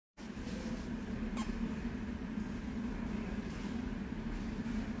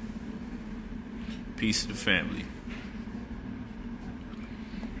Peace to the family.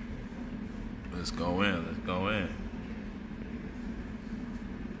 Let's go in. Let's go in.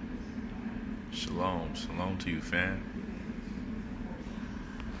 Shalom. Shalom to you, fam.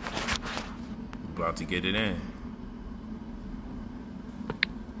 We're about to get it in.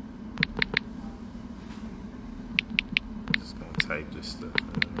 Just gonna type this stuff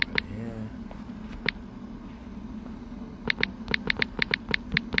right here.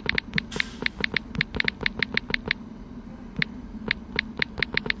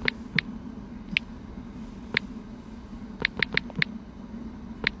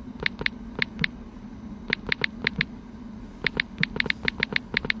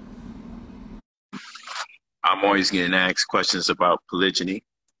 I'm always getting asked questions about polygyny.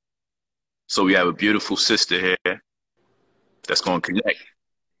 So we have a beautiful sister here that's going to connect.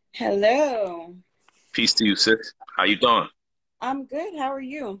 Hello. Peace to you, sis. How you doing? I'm good. How are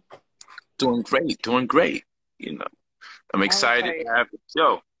you? Doing great. Doing great. You know, I'm excited to have you.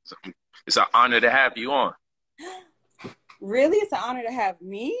 Yo, it's an honor to have you on. Really? It's an honor to have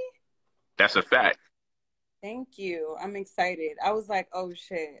me? That's a fact. Thank you. I'm excited. I was like, oh,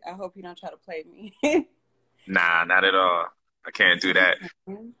 shit. I hope you don't try to play me. Nah, not at all. I can't do that.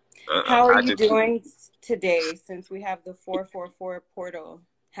 How are you doing today since we have the 444 portal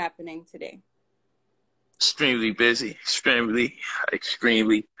happening today? Extremely busy, extremely,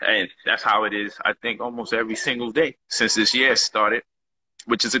 and that's how it is, I think, almost every single day since this year started,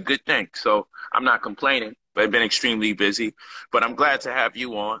 which is a good thing. So I'm not complaining, but I've been extremely busy. But I'm glad to have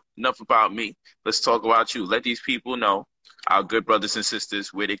you on. Enough about me. Let's talk about you. Let these people know, our good brothers and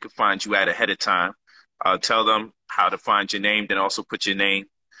sisters, where they could find you at ahead of time. Tell them how to find your name, then also put your name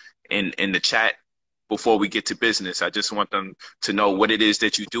in the chat before we get to business. I just want them to know what it is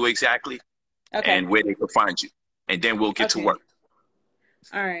that you do exactly. Okay. And where they can find you. And then we'll get to work.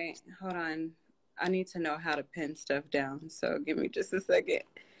 All right. Hold on. I need to know how to pin stuff down. So give me just a second.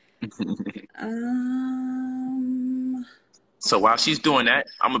 So while she's doing that,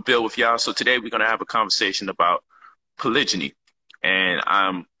 I'm going to build with y'all. So today we're going to have a conversation about polygyny. And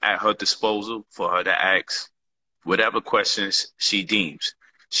I'm at her disposal for her to ask whatever questions she deems.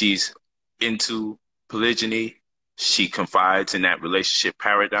 She's into polygyny. She confides in that relationship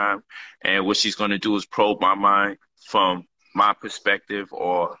paradigm. And what she's going to do is probe my mind from my perspective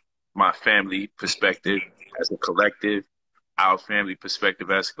or my family perspective as a collective, our family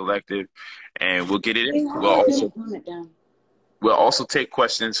perspective as a collective. And we'll get it in. We'll also take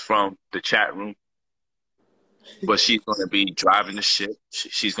questions from the chat room. But she's going to be driving the ship.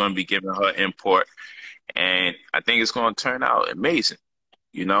 She's going to be giving her import. And I think it's going to turn out amazing,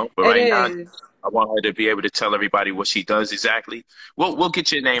 you know? But right now, I want her to be able to tell everybody what she does exactly. We'll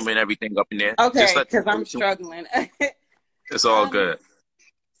get your name and everything up in there. Okay, because I'm struggling. It's all good.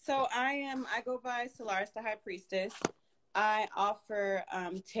 So I go by Solaris the High Priestess. I offer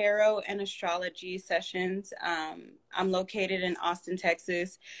tarot and astrology sessions. I'm located in Austin,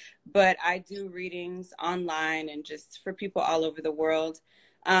 Texas, but I do readings online and just for people all over the world.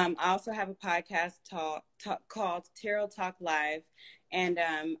 I also have a podcast called Tarot Talk Live. And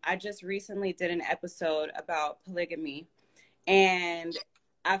I just recently did an episode about polygamy. And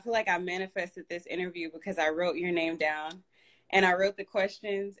I feel like I manifested this interview because I wrote your name down and I wrote the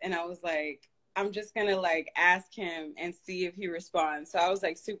questions and I was like, I'm just going to like ask him and see if he responds. So I was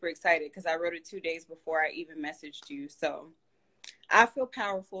like super excited because I wrote it 2 days before I even messaged you. So I feel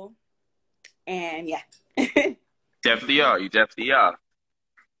powerful and yeah. Definitely are. You definitely are.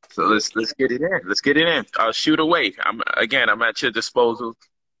 So let's get it in. Let's get it in. Shoot away. I'm at your disposal.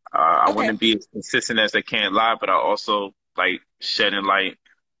 I want to be as consistent as I can live, but I also like shedding light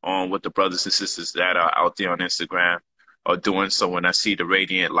on what the brothers and sisters that are out there on Instagram are doing. So when I see the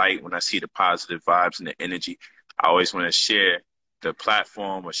radiant light, when I see the positive vibes and the energy, I always want to share the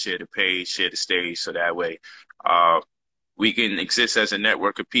platform or share the page, share the stage, so that way we can exist as a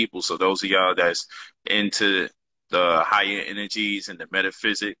network of people. So those of y'all that's into the higher energies and the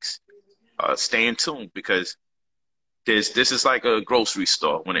metaphysics, stay in tune, because this is like a grocery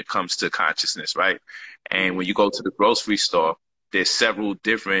store when it comes to consciousness, right? And when you go to the grocery store, there's several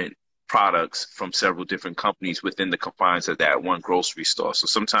different products from several different companies within the confines of that one grocery store. So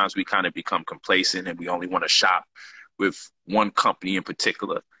sometimes we kind of become complacent and we only want to shop with one company in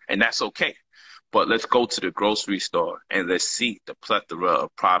particular, and that's okay. But let's go to the grocery store and let's see the plethora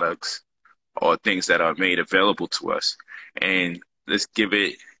of products or things that are made available to us, and let's give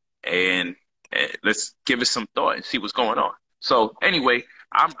it some thought and see what's going on. So anyway,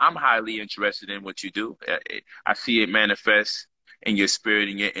 I'm highly interested in what you do. I see it manifest in your spirit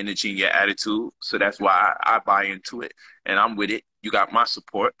and your energy and your attitude. So that's why I buy into it and I'm with it. You got my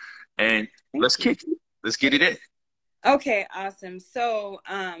support, and let's kick it. Let's get it in. Okay, awesome. So,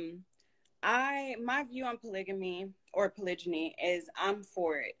 my view on polygamy or polygyny is I'm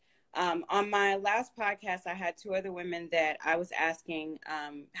for it. On my last podcast, I had two other women that I was asking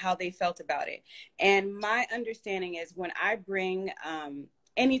how they felt about it. And my understanding is when I bring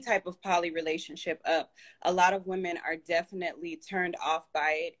any type of poly relationship up, a lot of women are definitely turned off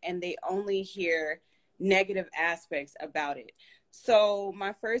by it and they only hear negative aspects about it. So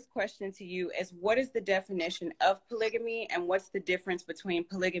my first question to you is, what is the definition of polygamy and what's the difference between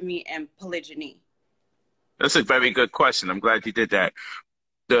polygamy and polygyny? That's a very good question. I'm glad you did that.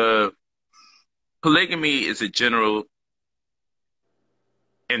 The polygamy is a general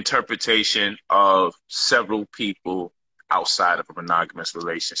interpretation of several people outside of a monogamous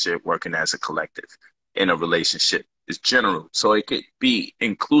relationship working as a collective in a relationship. It's general. So it could be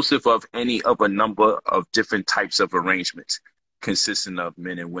inclusive of any of a number of different types of arrangements consisting of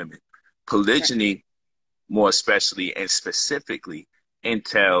men and women. Right. Polygyny, more especially and specifically,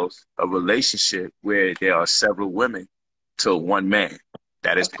 entails a relationship where there are several women to one man.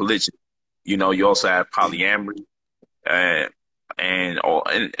 That is Okay. polygyny. You know, you also have polyamory, uh,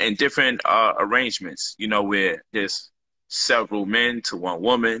 and different arrangements, you know, where there's several men to one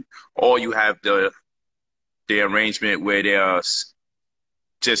woman, or you have the arrangement where there are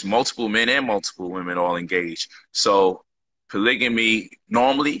just multiple men and multiple women all engaged. So polygamy,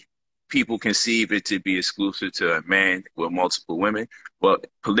 normally people conceive it to be exclusive to a man with multiple women, but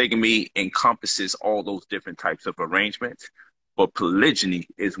polygamy encompasses all those different types of arrangements. But polygyny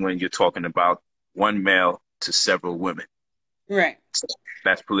is when you're talking about one male to several women. Right. So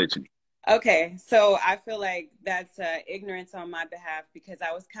that's polygyny. Okay, so I feel like that's ignorance on my behalf because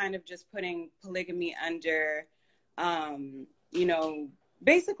I was kind of just putting polygamy under, you know,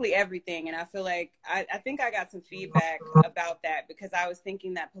 basically everything. And I feel like I think I got some feedback about that because I was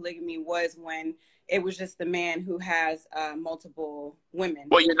thinking that polygamy was when it was just the man who has multiple women.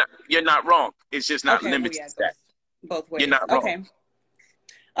 Well, you're not wrong. It's just not Okay, well, limited yeah, to it that. goes both You're ways. not wrong. Okay.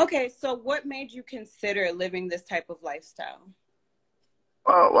 Okay, so what made you consider living this type of lifestyle?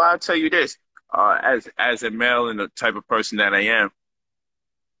 Well, I'll tell you this. As a male and the type of person that I am,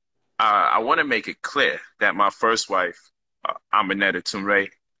 I want to make it clear that my first wife, Aminetta Tumray,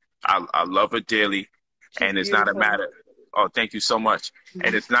 I love her dearly, She's and it's not a beautiful. matter. Oh, thank you so much.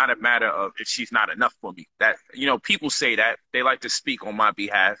 And Mhm. it's not a matter of if she's not enough for me. That, you know, people say that they like to speak on my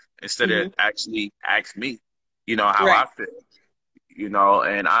behalf instead of Mhm. actually ask me, you know, how I Right. feel. You know,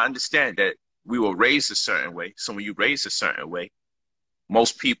 and I understand that we were raised a certain way. So when you raise a certain way,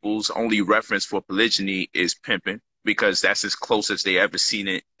 most people's only reference for polygyny is pimping because that's as close as they ever seen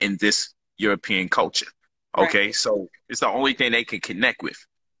it in this European culture. Right. Okay, so it's the only thing they can connect with.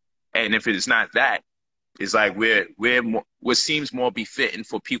 And if it is not that, it's like what seems more befitting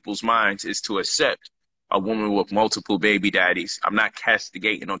for people's minds is to accept a woman with multiple baby daddies. I'm not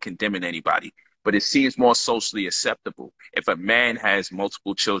castigating or condemning anybody, but it seems more socially acceptable if a man has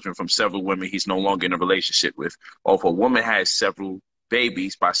multiple children from several women he's no longer in a relationship with, or if a woman has several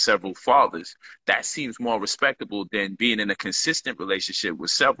babies by several fathers. That seems more respectable than being in a consistent relationship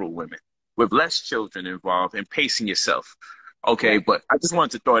with several women with less children involved and pacing yourself. Okay, Right. but I just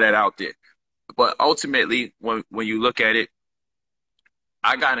wanted to throw that out there. But ultimately, when you look at it,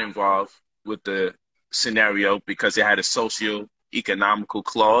 I got involved with the scenario because it had a socio-economical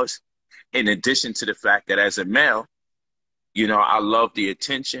clause. In addition to the fact that as a male, you know, I love the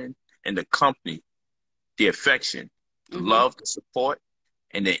attention and the company, the affection, the Mhm. love, the support,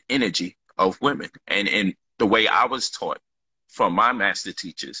 and the energy of women. And the way I was taught from my master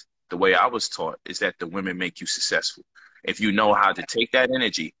teachers, the way I was taught is that the women make you successful. If you know how to take that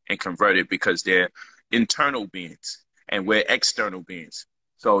energy and convert it because they're internal beings and we're external beings.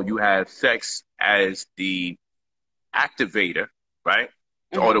 So you have sex as the activator, right?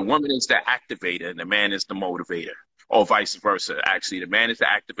 Or the Mhm. woman is the activator and the man is the motivator, or vice versa. Actually, the man is the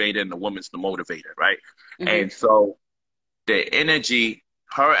activator and the woman's the motivator, right? Mhm. And so the energy,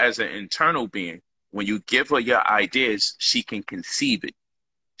 her as an internal being, when you give her your ideas, she can conceive it.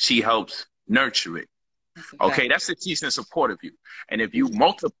 She helps nurture it. That's a Okay, fact. that's the teaching and support of you. And if you Mhm.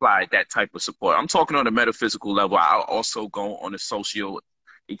 multiply that type of support, I'm talking on a metaphysical level. I'll also go on a socio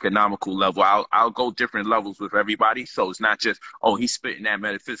economical level. I'll go different levels with everybody. So it's not just, oh, he's spitting that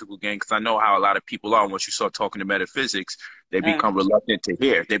metaphysical game. Because I know how a lot of people are. Once you start talking to metaphysics, they Uh, become reluctant to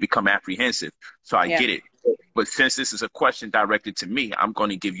hear. They become apprehensive. So I yeah. get it. But since this is a question directed to me, I'm going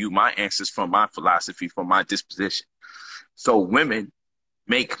to give you my answers from my philosophy, from my disposition. So women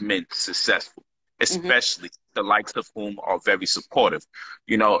make men successful, Mhm. especially the likes of whom are very supportive.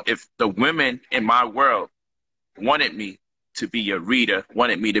 You know, if the women in my world wanted me to be a reader,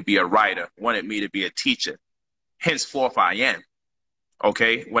 wanted me to be a writer, wanted me to be a teacher. Henceforth, I am.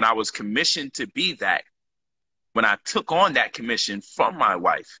 Okay? When I was commissioned to be that, when I took on that commission from my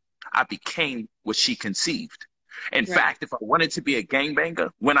wife, I became what she conceived. In fact, if I wanted to be a gangbanger,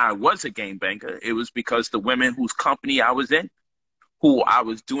 when I was a gangbanger, it was because the women whose company I was in, who I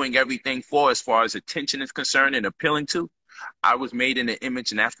was doing everything for as far as attention is concerned and appealing to, I was made in the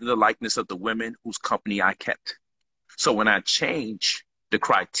image and after the likeness of the women whose company I kept. So when I changed the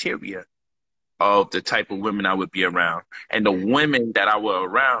criteria of the type of women I would be around, and the women that I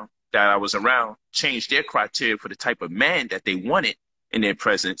was around changed their criteria for the type of man that they wanted in their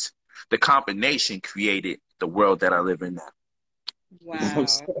presence, the combination created the world that I live in now. Wow.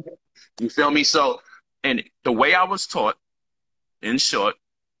 You feel me? So, and the way I was taught, in short,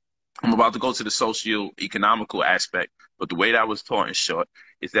 I'm about to go to the socio-economical aspect, but the way that I was taught in short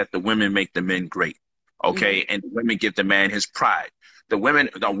is that the women make the men great. Okay. And the women give the man his pride. The woman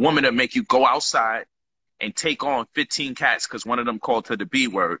that make you go outside and take on 15 cats because one of them called her the B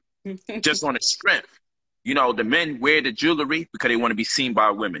word, just on the strength. You know, the men wear the jewelry because they want to be seen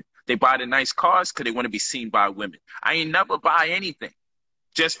by women. They buy the nice cars because they want to be seen by women. I ain't never buy anything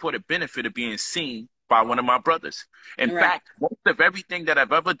just for the benefit of being seen by one of my brothers. In fact, most of everything that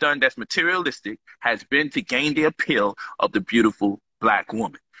I've ever done that's materialistic has been to gain the appeal of the beautiful Black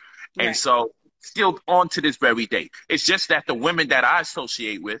woman. And so still on to this very day, it's just that the women that I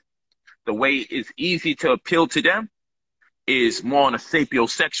associate with, the way it's easy to appeal to them is more on a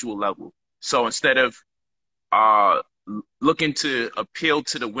sapiosexual level. So instead of looking to appeal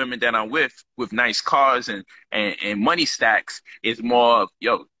to the women that I'm with nice cars and money stacks, is more of,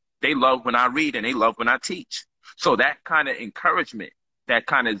 yo, they love when I read and they love when I teach. So that kind of encouragement, that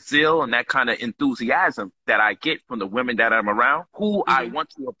kind of zeal and that kind of enthusiasm that I get from the women that I'm around, who I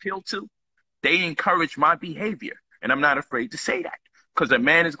want to appeal to, they encourage my behavior. And I'm not afraid to say that, because a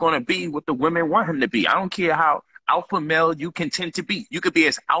man is going to be what the women want him to be. I don't care how alpha male you can tend to be. You could be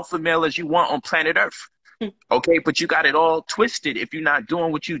as alpha male as you want on planet Earth. Okay, but you got it all twisted if you're not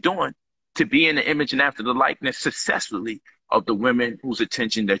doing what you're doing to be in the image and after the likeness successfully of the women whose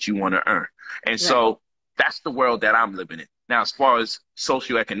attention that you want to earn. And so that's the world that I'm living in. Now, as far as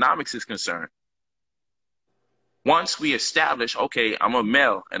socioeconomics is concerned, once we establish, okay, I'm a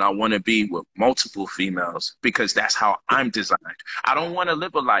male and I want to be with multiple females because that's how I'm designed. I don't want to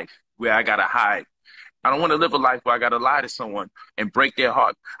live a life where I got to hide. I don't want to live a life where I got to lie to someone and break their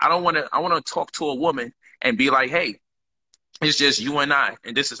heart. I want to talk to a woman and be like, hey, it's just you and I,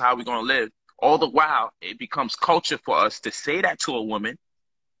 and this is how we're going to live. All the while, it becomes culture for us to say that to a woman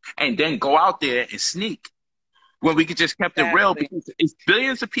and then go out there and sneak when we could just kept it real, because it's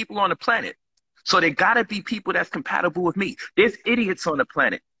billions of people on the planet. So there got to be people that's compatible with me. There's idiots on the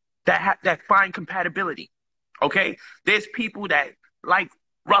planet that find compatibility. Okay? There's people that like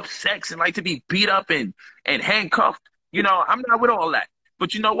rough sex and like to be beat up and handcuffed. You know, I'm not with all that.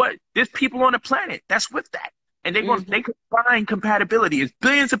 But you know what? There's people on the planet that's with that. And they could find compatibility. There's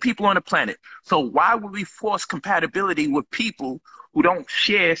billions of people on the planet. So why would we force compatibility with people who don't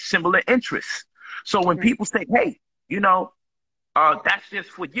share similar interests? So when people say, hey, you know, that's just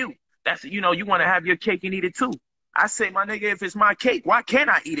for you. That's, you know, you want to have your cake and eat it too. I say, my nigga, if it's my cake, why can't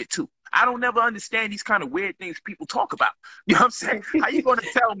I eat it too? I don't never understand these kind of weird things people talk about. You know what I'm saying? How you going to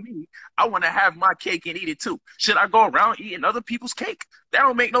tell me I want to have my cake and eat it too? Should I go around eating other people's cake? That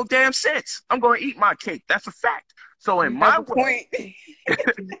don't make no damn sense. I'm going to eat my cake. That's a fact. So in my world,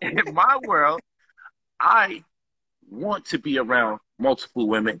 in my world, I want to be around multiple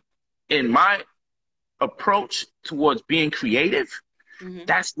women. In my approach towards being creative,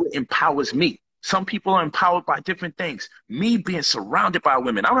 that's what empowers me. Some people are empowered by different things. Me being surrounded by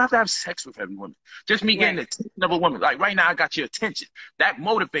women. I don't have to have sex with every woman. Just me getting the attention of a woman. Like right now, I got your attention. That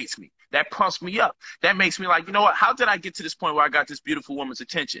motivates me. That pumps me up. That makes me like, you know what? How did I get to this point where I got this beautiful woman's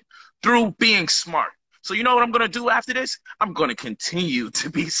attention? Through being smart. So you know what I'm going to do after this? I'm going to continue to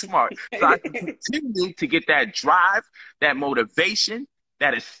be smart. So I can continue to get that drive, that motivation,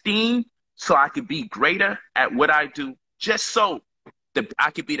 that esteem, so I can be greater at what I do, just so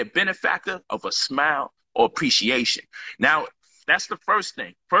I could be the benefactor of a smile or appreciation. Now, that's the first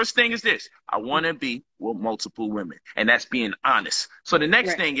thing. First thing is this. I want to be with multiple women, and that's being honest. So the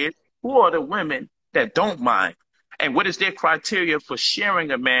next thing is, who are the women that don't mind? And what is their criteria for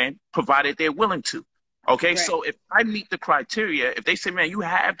sharing a man, provided they're willing to? Okay, so if I meet the criteria, if they say, man, you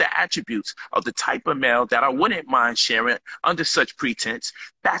have the attributes of the type of male that I wouldn't mind sharing under such pretense,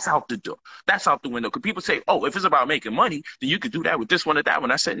 that's out the door. That's out the window. Because people say, oh, if it's about making money, then you could do that with this one or that one.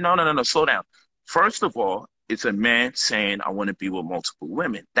 I said, no, slow down. First of all, it's a man saying, I want to be with multiple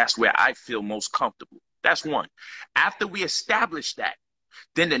women. That's where I feel most comfortable. That's one. After we establish that,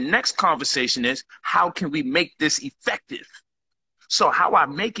 then the next conversation is, how can we make this effective? So how I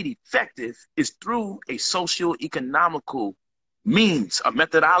make it effective is through a socio-economical means, a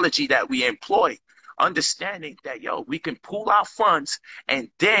methodology that we employ, understanding that, yo, we can pool our funds, and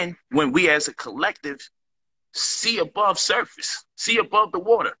then when we as a collective see above surface, see above the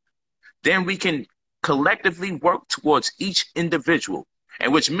water, then we can collectively work towards each individual.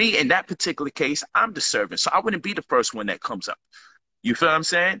 And which me, in that particular case, I'm the servant. So I wouldn't be the first one that comes up. You feel what I'm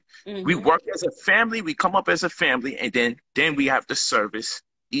saying? We work as a family, we come up as a family, and then we have to service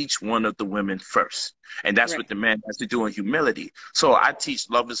each one of the women first. And that's what the man has to do in humility. So I teach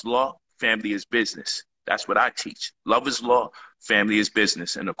love is law, family is business. That's what I teach. Love is law, family is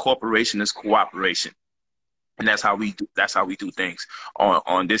business, and a corporation is cooperation. And that's how we do things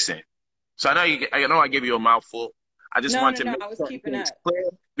on this end. So I know I gave you a mouthful. I just want to make I was keeping things up. clear,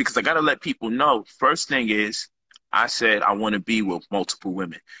 because I got to let people know. First thing is, I said I want to be with multiple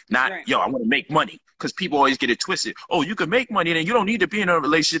women. Not, yo, I want to make money. Because people always get it twisted. Oh, you can make money, then you don't need to be in a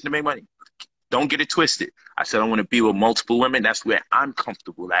relationship to make money. Don't get it twisted. I said I want to be with multiple women. That's where I'm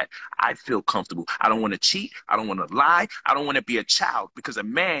comfortable at. I feel comfortable. I don't want to cheat. I don't want to lie. I don't want to be a child, because a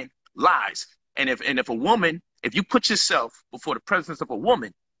man lies. And if a woman, if you put yourself before the presence of a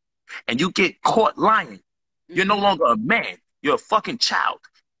woman and you get caught lying, you're no longer a man. You're a fucking child.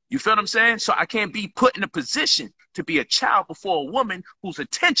 You feel what I'm saying? So I can't be put in a position to be a child before a woman whose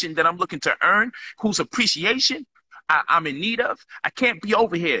attention that I'm looking to earn, whose appreciation I'm in need of. I can't be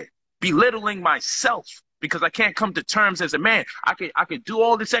over here belittling myself because I can't come to terms as a man. I could do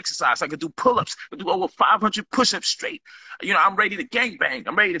all this exercise. I could do pull-ups. I could do over 500 push-ups straight. You know, I'm ready to gangbang.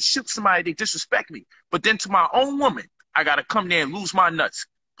 I'm ready to shoot somebody that disrespect me. But then to my own woman, I got to come there and lose my nuts.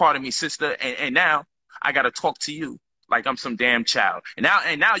 Pardon me, sister. And now I got to talk to you like I'm some damn child. And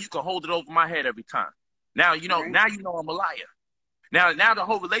now you can hold it over my head every time. Now you know I'm a liar. Now the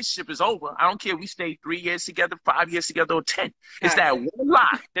whole relationship is over. I don't care if we stay 3 years together, 5 years together, or 10. It's that one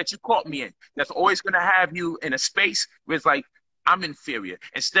lie that you caught me in that's always going to have you in a space where it's like, I'm inferior.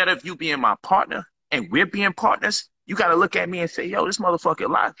 Instead of you being my partner and we're being partners, you got to look at me and say, yo, this motherfucker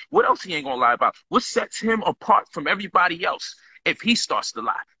lies. What else he ain't going to lie about? What sets him apart from everybody else if he starts to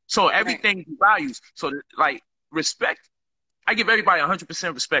lie? So everything he values. So like respect, I give everybody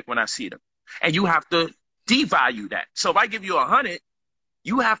 100% respect when I see them. And you have to devalue that. So if I give you 100,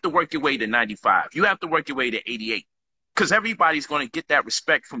 you have to work your way to 95. You have to work your way to 88. Because everybody's going to get that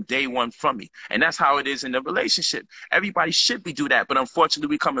respect from day one from me. And that's how it is in the relationship. Everybody should be do that. But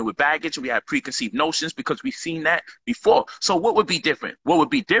unfortunately, we come in with baggage. We have preconceived notions because we've seen that before. So what would be different? What would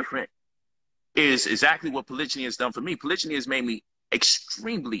be different is exactly what polygyny has done for me. Polygyny has made me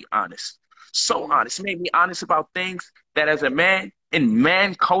extremely honest. So honest. It made me honest about things that as a man, in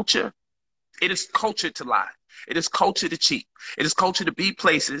man culture, it is culture to lie. It is culture to cheat. It is culture to be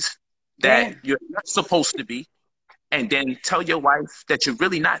places that you're not supposed to be, and then tell your wife that you're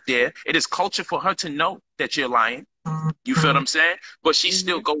really not there. It is culture for her to know that you're lying. You feel what I'm saying? But she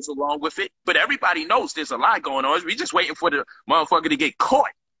still goes along with it. But everybody knows there's a lie going on. We're just waiting for the motherfucker to get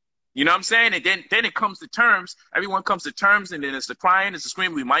caught. You know what I'm saying? And then it comes to terms. Everyone comes to terms, and then it's the crying, it's the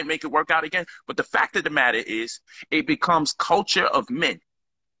screaming. We might make it work out again. But the fact of the matter is, it becomes culture of men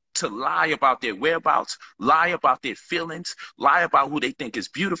to lie about their whereabouts, lie about their feelings, lie about who they think is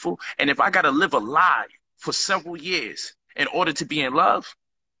beautiful. And if I got to live a lie for several years in order to be in love,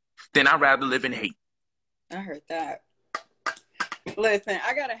 then I'd rather live in hate. I heard that. Listen,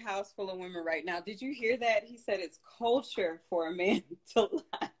 I got a house full of women right now. Did you hear that? He said it's culture for a man to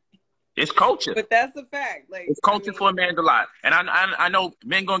lie. It's culture. But that's a fact. Like, it's culture for a man to lie. And I know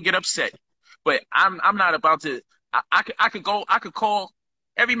men gonna get upset, but I'm not about to. I could call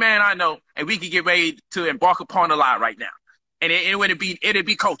every man I know, and we could get ready to embark upon a lie right now, and it'd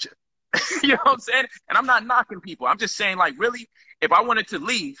be culture. You know what I'm saying? And I'm not knocking people. I'm just saying, like, really, if I wanted to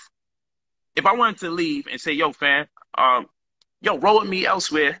leave and say, yo, fam, roll with me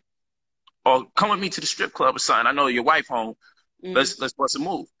elsewhere, or come with me to the strip club or something. I know your wife home. Let's bust a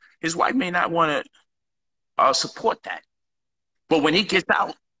move. His wife may not want to support that, but when he gets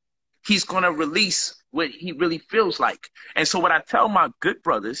out, he's gonna release what he really feels like. And so what I tell my good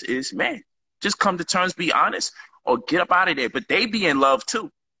brothers is, man, just come to terms, be honest, or get up out of there. But they be in love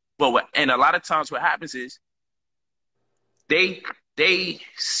too. And a lot of times what happens is they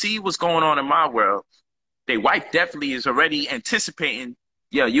see what's going on in my world. Their wife definitely is already anticipating,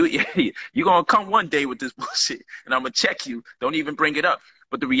 yeah, you're going to come one day with this bullshit, and I'm going to check you. Don't even bring it up.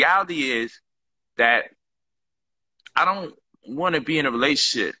 But the reality is that I don't want to be in a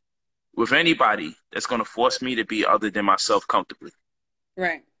relationship with anybody that's going to force me to be other than myself comfortably.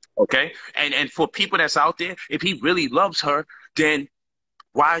 Right. Okay? And for people that's out there, if he really loves her, then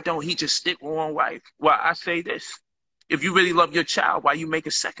why don't he just stick with one wife? Well, I say this. If you really love your child, why you make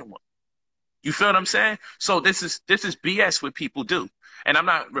a second one? You feel what I'm saying? So this is BS what people do. And I'm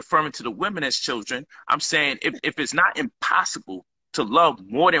not referring to the women as children. I'm saying if it's not impossible to love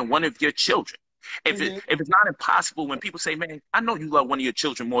more than one of your children, Mm-hmm. if it's not impossible when people say, man, I know you love one of your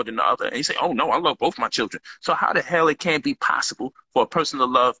children more than the other, and you say, oh no, I love both my children. So how the hell it can't be possible for a person to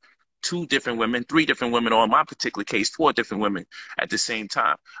love two different women, three different women, or in my particular case, four different women at the same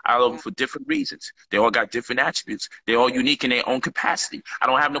time? I love them Wow. for different reasons. They all got different attributes. They're all unique in their own capacity. I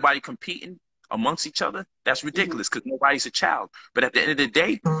don't have nobody competing amongst each other. That's Mm-hmm. ridiculous because nobody's a child. But at the end of the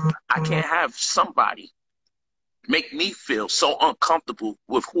day, I can't have somebody make me feel so uncomfortable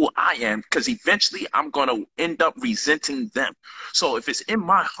with who I am because eventually I'm going to end up resenting them. So if it's in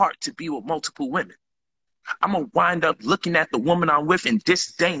my heart to be with multiple women, I'm going to wind up looking at the woman I'm with in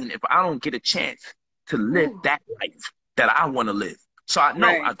disdain if I don't get a chance to live Ooh. that life that I want to live. So I know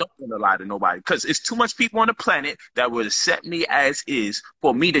Right. I don't want to lie to nobody because it's too much people on the planet that would accept me as is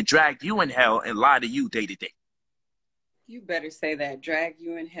for me to drag you in hell and lie to you day to day. You better say that. Drag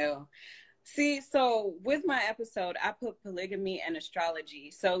you in hell. See, so with my episode, I put polygamy and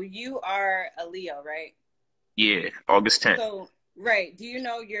astrology. So you are a Leo, right? Yeah, August 10th. So, right. Do you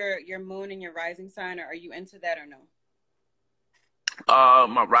know your moon and your rising sign, or are you into that or no?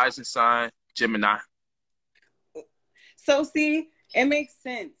 My rising sign, Gemini. So see, it makes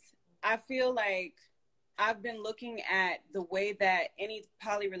sense. I feel like I've been looking at the way that any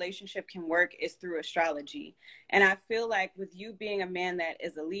poly relationship can work is through astrology. And I feel like with you being a man that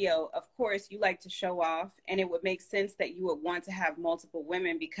is a Leo, of course, you like to show off. And it would make sense that you would want to have multiple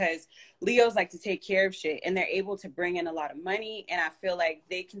women because Leos like to take care of shit and they're able to bring in a lot of money. And I feel like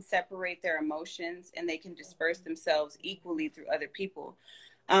they can separate their emotions and they can disperse themselves equally through other people.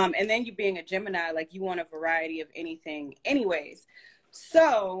 And then you being a Gemini, like you want a variety of anything, anyways.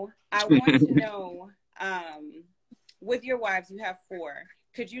 So I want to know, with your wives, you have four.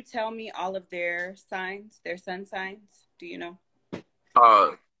 Could you tell me all of their signs, their sun signs? Do you know?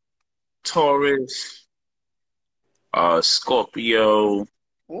 uh, Taurus, Scorpio,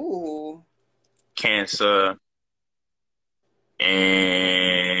 Ooh, Cancer,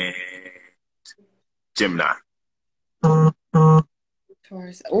 and Gemini.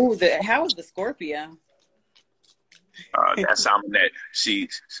 Taurus. Ooh, how is the Scorpio? That's Aminette.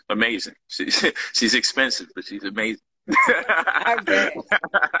 She's amazing. She's expensive, but she's amazing. I bet.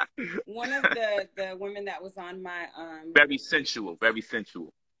 One of the women that was on my Very sensual, very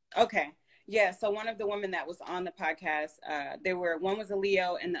sensual. okay. Yeah, so one of the women that was on the podcast, one was a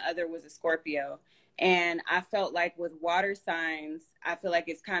Leo and the other was a Scorpio. And I felt like with water signs, I feel like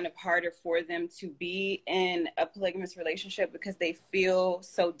it's kind of harder for them to be in a polygamous relationship because they feel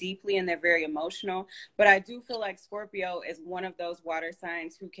so deeply and they're very emotional. But I do feel like Scorpio is one of those water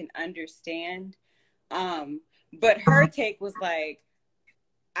signs who can understand. But her take was like,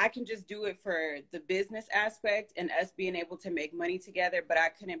 I can just do it for the business aspect and us being able to make money together, but I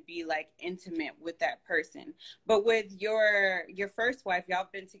couldn't be like intimate with that person. But with your first wife, y'all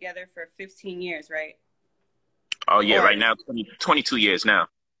been together for 15 years, right? Oh yeah, Or right now 22 years now.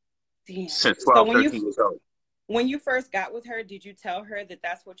 damn. Since So 12, 13 years old. when you first got with her, did you tell her that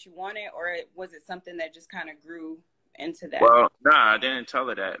that's what you wanted, or was it something that just kind of grew into that? Well, nah, I didn't tell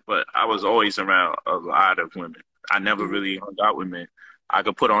her that, but I was always around a lot of women. I never Mm-hmm. really hung out with men. I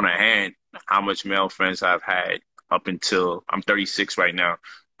could put on a hand how much male friends I've had up until I'm 36 right now,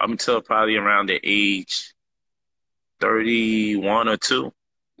 up until probably around the age 31 or 2.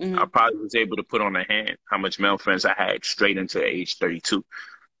 I Mm-hmm. probably was able to put on a hand how much male friends I had straight into age 32.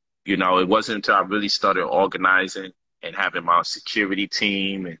 You know, it wasn't until I really started organizing and having my security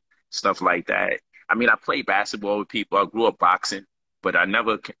team and stuff like that. I mean, I played basketball with people. I grew up boxing, but I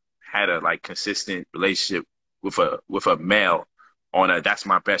never had a like consistent relationship with a male on a that's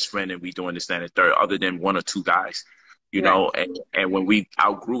my best friend and we doing this, that, and the third, other than one or two guys, you Right. know. And when we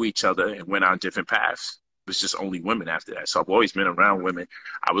outgrew each other and went on different paths, it was just only women after that. So I've always been around women.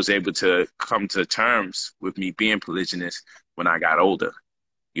 I was able to come to terms with me being polygynous when I got older,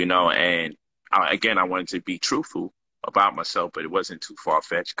 you know, and again, I wanted to be truthful about myself, but it wasn't too far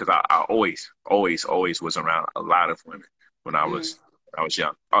fetched because I always was around a lot of women when Mm. I was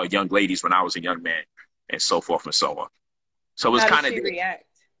young, young ladies when I was a young man, and so forth and so on. So it was How did kind of she react?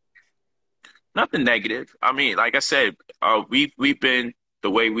 nothing negative. I mean, like I said, we've been the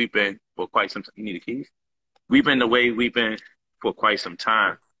way we've been for quite some time. You need the keys? We've been the way we've been for quite some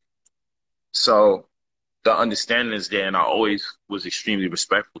time. So the understanding is there, and I always was extremely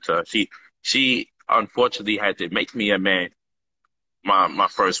respectful to her. She unfortunately had to make me a man my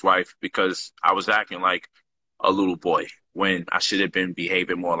first wife because I was acting like a little boy when I should have been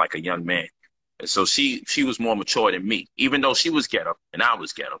behaving more like a young man. And so she was more mature than me, even though she was ghetto and I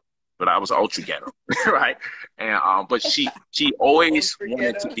was ghetto, but I was ultra ghetto, right? And but she always Ultra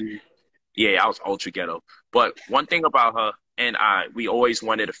wanted to ghetto. be, yeah, I was ultra ghetto. But one thing about her and we always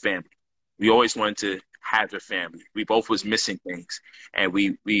wanted a family. We always wanted to have a family. We both was missing things, and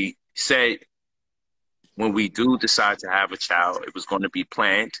we said when we do decide to have a child, it was going to be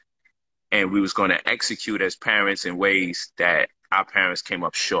planned and we was going to execute as parents in ways that our parents came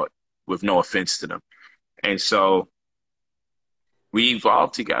up short, with no offense to them. And so we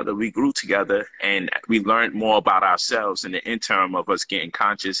evolved together, we grew together, and we learned more about ourselves in the interim of us getting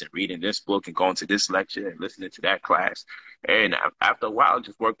conscious and reading this book and going to this lecture and listening to that class. And after a while, it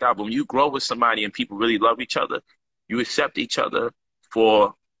just worked out. But when you grow with somebody and people really love each other, you accept each other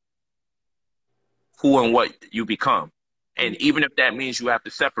for who and what you become. And even if that means you have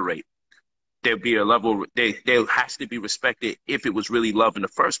to separate, there'll be a level, there has to be respected if it was really love in the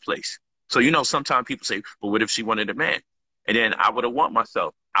first place. So, you know, sometimes people say, well, what if she wanted a man? And then I would have want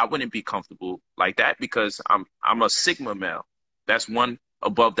myself. I wouldn't be comfortable like that because I'm a sigma male. That's one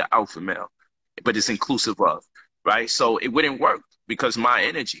above the alpha male, but it's inclusive of, right? So it wouldn't work because my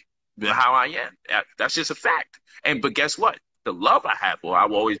energy, how I am, that's just a fact. And but guess what? The love I have for, I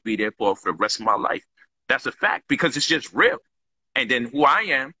will always be there for the rest of my life. That's a fact because it's just real. And then who I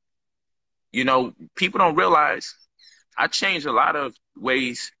am, you know, people don't realize I changed a lot of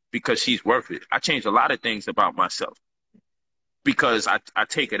ways because she's worth it. I changed a lot of things about myself because I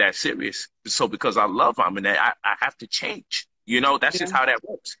take it that serious. So because I love him and that I have to change. You know, that's just Yeah. how that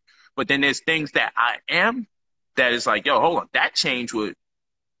works. But then there's things that I am that is like, yo, hold on, that change would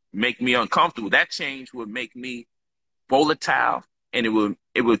make me uncomfortable. That change would make me volatile and it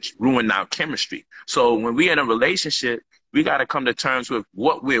would ruin our chemistry. So when we're in a relationship, we got to come to terms with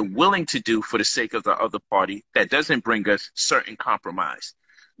what we're willing to do for the sake of the other party that doesn't bring us certain compromise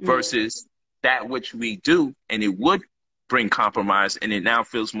Mm. versus that which we do and it would bring compromise and it now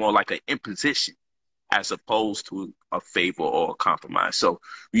feels more like an imposition as opposed to a favor or a compromise. So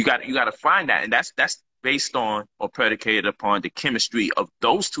you got to find that, and that's based on or predicated upon the chemistry of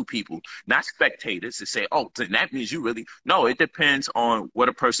those two people, not spectators to say, oh, then that means you really. No, it depends on what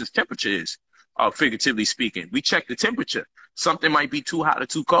a person's temperature is. Figuratively speaking, we check the temperature. Something might be too hot or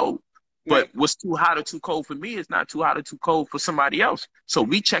too cold. But Right. what's too hot or too cold for me is not too hot or too cold for somebody else. So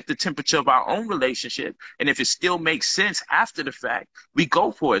we check the temperature of our own relationship. And if it still makes sense after the fact, we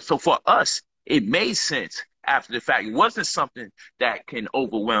go for it. So for us, it made sense after the fact. It wasn't something that can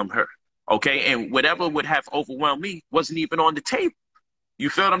overwhelm her. Okay. And whatever would have overwhelmed me wasn't even on the table.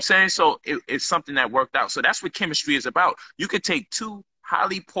 You feel what I'm saying? So it's something that worked out. So that's what chemistry is about. You could take two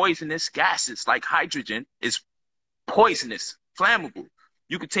highly poisonous gases like hydrogen is poisonous, flammable.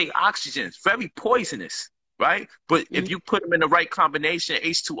 You could take oxygen, it's very poisonous, right? But if Mm. you put them in the right combination,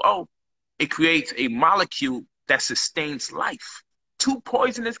 H2O, it creates a molecule that sustains life. Two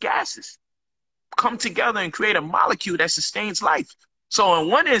poisonous gases come together and create a molecule that sustains life. So in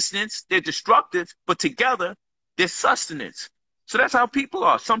one instance, they're destructive, but together, they're sustenance. So that's how people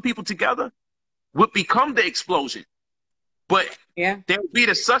are. Some people together would become the explosion, but Yeah. they'll be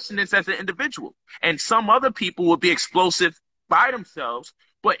the sustenance as an individual. And some other people will be explosive by themselves,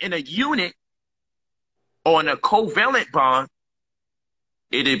 but in a unit or in a covalent bond,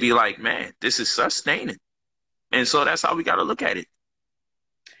 it'd be like, man, this is sustaining. And so that's how we got to look at it.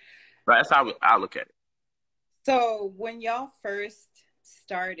 Right? That's how I look at it. So when y'all first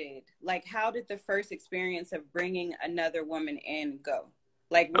started, like, how did the first experience of bringing another woman in go?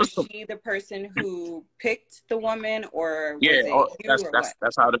 Like, was she the person who picked the woman, or Yeah, was it you, that's or that's what?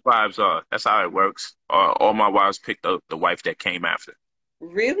 that's how the vibes are. That's how it works. All my wives picked the wife that came after.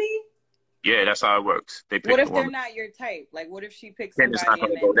 Really? Yeah, that's how it works. They What pick the if they're woman. not your type? Like, what if she picks Then it's not somebody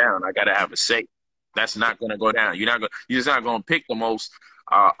going and to go then down. I got to have a say. That's not going to go down. You're just not going to pick the most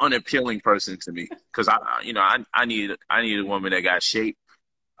unappealing person to me because I need a woman that got shape.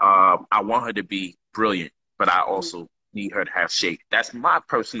 I want her to be brilliant, but I Mhm. also need her to have shape. That's my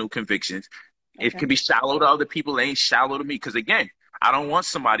personal convictions. It Okay. can be shallow to other people, it ain't shallow to me. Because again, I don't want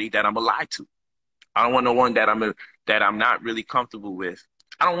somebody that I'm a lie to. I don't want no one that I'm not really comfortable with.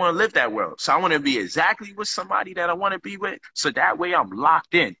 I don't want to live that world. So I want to be exactly with somebody that I want to be with. So that way I'm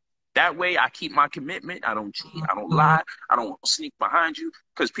locked in. That way I keep my commitment. I don't cheat. I don't lie. I don't sneak behind you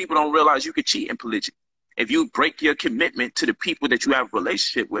because people don't realize you could cheat in polygyny. If you break your commitment to the people that you have a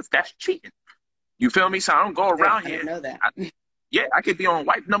relationship with, that's cheating. You feel me? So I don't go Shit, around I here. didn't know that. Yeah, I could be on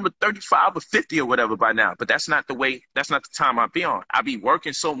wife number 35 or 50 or whatever by now, but that's not the way, that's not the time I be on. I be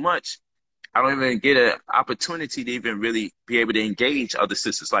working so much I don't even get an opportunity to even really be able to engage other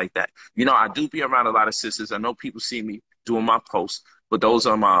sisters like that. You know, I do be around a lot of sisters. I know people see me doing my posts, but those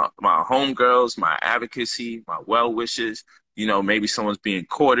are my homegirls, my advocacy, my well wishes. You know, maybe someone's being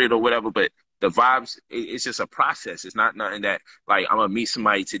courted or whatever, but the vibes, it's just a process. It's not nothing that like I'm gonna meet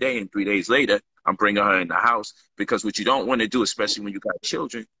somebody today and 3 days later I'm bringing her in the house, because what you don't want to do, especially when you got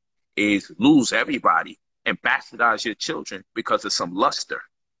children, is lose everybody and bastardize your children because of some luster.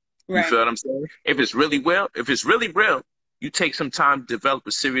 You Right. feel what I'm saying? If it's really real, you take some time to develop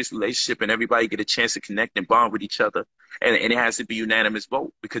a serious relationship and everybody get a chance to connect and bond with each other. And it has to be unanimous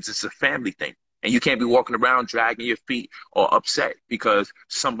vote because it's a family thing. And you can't be walking around dragging your feet or upset because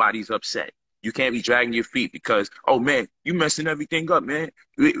somebody's upset. You can't be dragging your feet because, oh man, you messing everything up, man.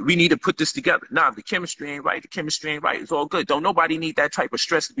 We need to put this together. Nah, if the chemistry ain't right, the chemistry ain't right. It's all good. Don't nobody need that type of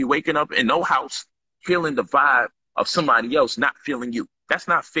stress to be waking up in no house feeling the vibe of somebody else not feeling you. That's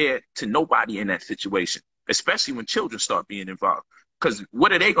not fair to nobody in that situation, especially when children start being involved. Because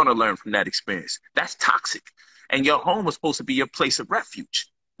what are they going to learn from that experience? That's toxic. And your home is supposed to be your place of refuge.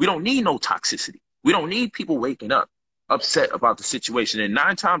 We don't need no toxicity. We don't need people waking up upset about the situation. And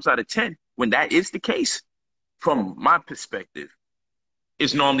 9 times out of 10, when that is the case, from my perspective,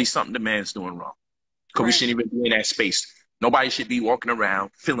 it's normally something the man's doing wrong. Because we Right. shouldn't even be in that space. Nobody should be walking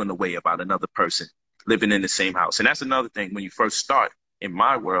around feeling a way about another person living in the same house. And that's another thing. When you first start in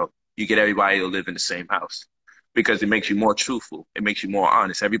my world, you get everybody to live in the same house because it makes you more truthful. It makes you more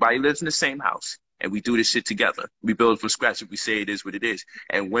honest. Everybody lives in the same house and we do this shit together. We build from scratch if we say it is what it is.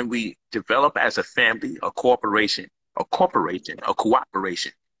 And when we develop as a family, a cooperation, once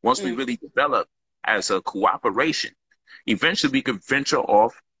we Mm. really develop as a cooperation, eventually we could venture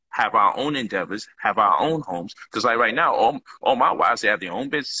off, have our own endeavors, have our own homes. Because like right now, all my wives, they have their own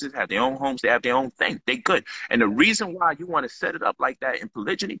businesses, have their own homes, they have their own thing. They good. And the reason why you want to set it up like that in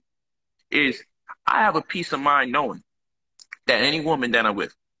polygyny is I have a peace of mind knowing that any woman that I'm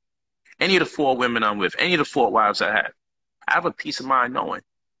with, any of the 4 women I'm with, any of the 4 wives I have a peace of mind knowing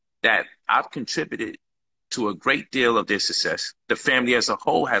that I've contributed to a great deal of their success. The family as a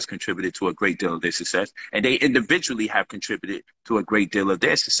whole has contributed to a great deal of their success, and they individually have contributed to a great deal of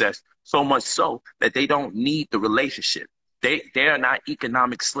their success, so much so that they don't need the relationship. They are not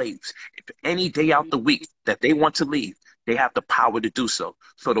economic slaves. If any day out the week that they want to leave, they have the power to do so.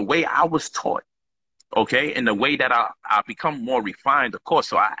 So the way I was taught, okay, and the way that I become more refined, of course,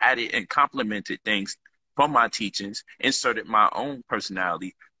 so I added and complemented things from my teachings, inserted my own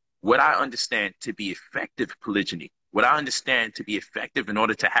personality, what I understand to be effective polygyny, what I understand to be effective in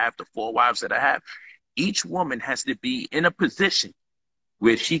order to have the 4 wives that I have, each woman has to be in a position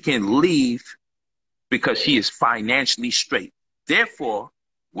where she can leave because she is financially straight. Therefore,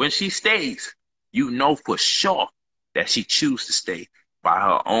 when she stays, you know for sure that she chooses to stay by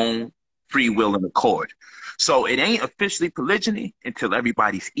her own free will and accord. So it ain't officially polygyny until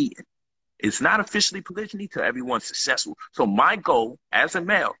everybody's eating. It's not officially polygyny till everyone's successful. So my goal as a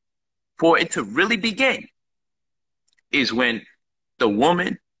male, for it to really begin, is when the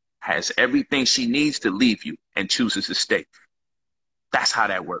woman has everything she needs to leave you and chooses to stay. That's how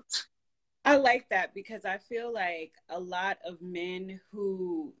that works. I like that because I feel like a lot of men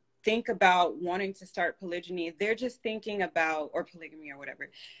who think about wanting to start polygyny, they're just thinking about, or polygamy or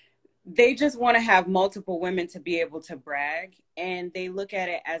whatever, they just want to have multiple women to be able to brag, and they look at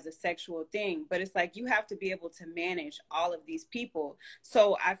it as a sexual thing. But it's like you have to be able to manage all of these people.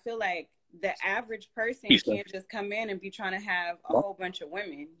 So I feel like the average person Peace, can't just come in and be trying to have a man. whole bunch of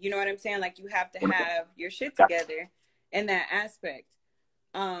women. You know what I'm saying? Like you have to Yeah. have your shit together in that aspect.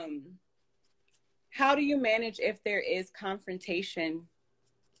 Um, how do you manage if there is confrontation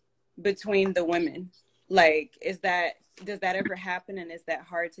between the women? Like, does that ever happen, and is that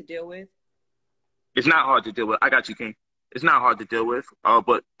hard to deal with? It's not hard to deal with. I got you, King. It's not hard to deal with.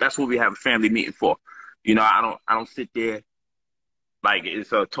 But that's what we have a family meeting for. You know, I don't sit there like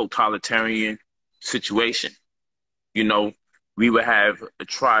it's a totalitarian situation. You know, we would have a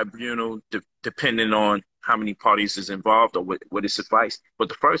tribunal depending on how many parties is involved or what is suffice. But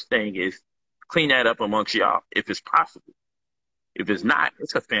the first thing is clean that up amongst y'all if it's possible. If it's not,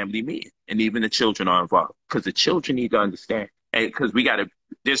 it's a family meeting, and even the children are involved because the children need to understand. And because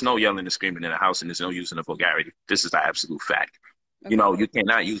there's no yelling and screaming in the house, and there's no using of vulgarity. This is the absolute fact. You Okay. know, you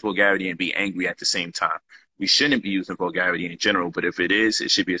cannot use vulgarity and be angry at the same time. We shouldn't be using vulgarity in general, but if it is, it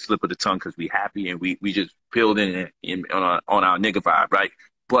should be a slip of the tongue because we happy and we just filled on our nigga vibe, right?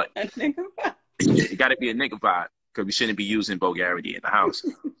 But it got to be a nigga vibe because we shouldn't be using vulgarity in the house.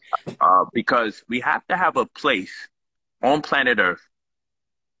 Because we have to have a place on planet Earth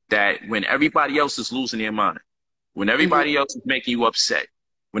that when everybody else is losing their mind, when Hmm. everybody else is making you upset,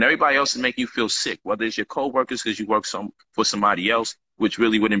 When everybody else is making you feel sick, whether it's your coworkers because you work for somebody else, which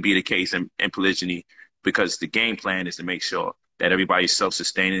really wouldn't be the case in polygyny, because the game plan is to make sure that everybody's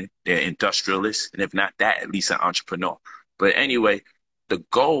self-sustaining, they're industrialists, and if not that, at least an entrepreneur. But anyway, the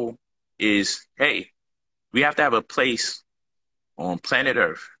goal is, hey, we have to have a place on planet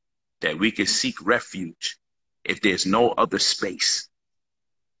Earth that we can seek refuge if there's no other space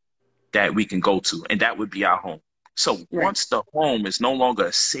that we can go to, and that would be our home. So Right. once the home is no longer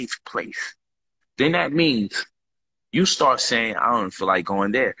a safe place, then that means you start saying, I don't feel like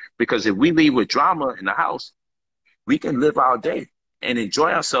going there. Because if we leave with drama in the house, we can live our day and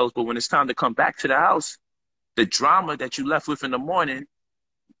enjoy ourselves. But when it's time to come back to the house, the drama that you left with in the morning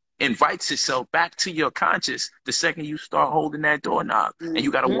invites itself back to your conscious the second you start holding that doorknob, and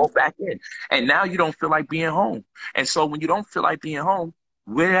you got to Mm-hmm. walk back in. And now you don't feel like being home. And so when you don't feel like being home,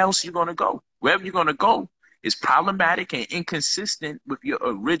 where else you going to go? Wherever you're going to go is problematic and inconsistent with your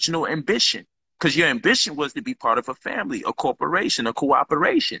original ambition. Because your ambition was to be part of a family, a corporation, a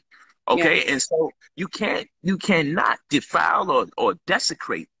cooperation. Okay. And Yes. so you cannot defile or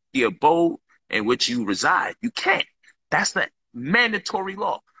desecrate the abode in which you reside. You can't. That's the mandatory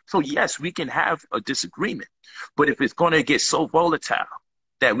law. So yes, we can have a disagreement, but if it's going to get so volatile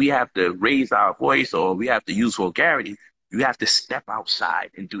that we have to raise our voice or we have to use vulgarity, you have to step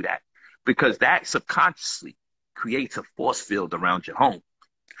outside and do that, because that subconsciously creates a force field around your home.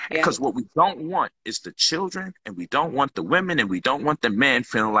 Yeah. Because what we don't want is the children, and we don't want the women, and we don't want the men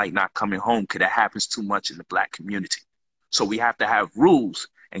feeling like not coming home, because that happens too much in the Black community. So we have to have rules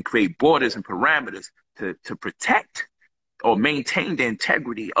and create borders and parameters to protect or maintain the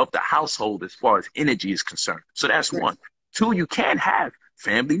integrity of the household as far as energy is concerned. So that's Right. one. Two, you can have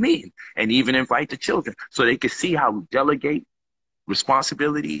family meeting and even invite the children so they can see how we delegate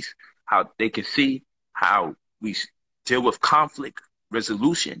responsibilities, how they can see how we deal with conflict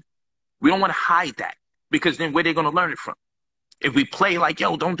resolution. We don't want to hide that, because then where they going to learn it from? If we play like,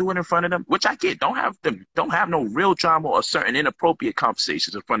 yo, don't do it in front of them, which I get, don't have no real drama or certain inappropriate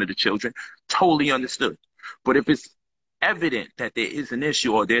conversations in front of the children, totally understood. But if it's evident that there is an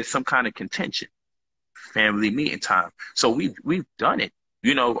issue or there's some kind of contention, family meeting time. So we've done it.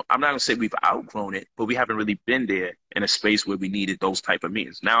 You know, I'm not gonna say we've outgrown it, but we haven't really been there in a space where we needed those type of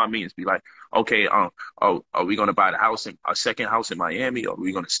meetings. Now our meetings be like, okay, oh, are we gonna buy the house in our second house in Miami, or are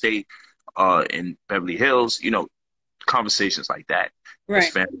we gonna stay in Beverly Hills? You know, conversations like that as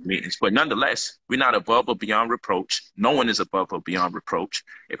Right. family meetings. But nonetheless, we're not above or beyond reproach. No one is above or beyond reproach.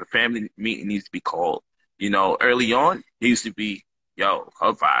 If a family meeting needs to be called, you know, early on, it used to be, yo,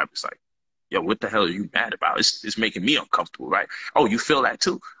 her vibe is like, yo, what the hell are you mad about? It's making me uncomfortable, right? Oh, you feel that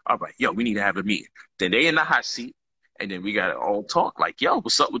too? All right, yo, we need to have a meeting. Then they in the hot seat, and then we got to all talk like, yo,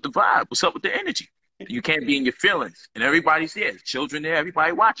 what's up with the vibe? What's up with the energy? You can't be in your feelings, and everybody's there. Children there,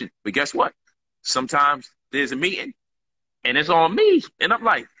 everybody watching. But guess what? Sometimes there's a meeting, and it's on me. And I'm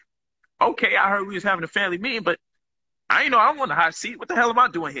like, okay, I heard we was having a family meeting, but I ain't know I'm on the hot seat. What the hell am I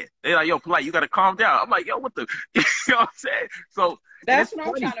doing here? They're like, yo, Polite, you got to calm down. I'm like, yo, what the, you know what I'm saying? So, and That's it's what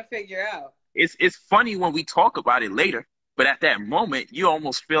I'm funny. trying to figure out. It's funny when we talk about it later, but at that moment, you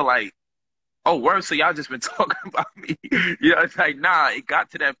almost feel like, oh, word, so y'all just been talking about me. You know, it's like, nah, it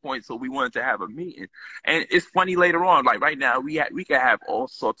got to that point, so we wanted to have a meeting. And it's funny later on, like right now, we can have all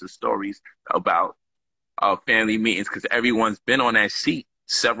sorts of stories about family meetings, because everyone's been on that seat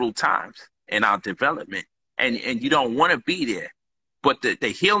several times in our development, and you don't want to be there, but the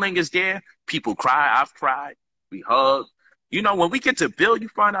healing is there. People cry. I've cried. We hug. You know, when we get to build, you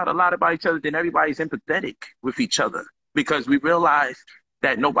find out a lot about each other. Then everybody's empathetic with each other, because we realize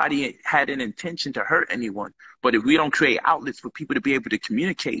that nobody had an intention to hurt anyone. But if we don't create outlets for people to be able to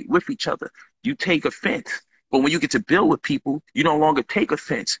communicate with each other, you take offense. But when you get to build with people, you no longer take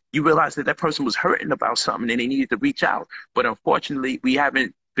offense. You realize that that person was hurting about something and they needed to reach out. But unfortunately, we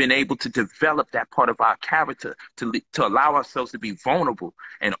haven't been able to develop that part of our character to allow ourselves to be vulnerable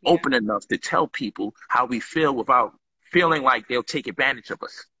and Yeah. open enough to tell people how we feel without feeling like they'll take advantage of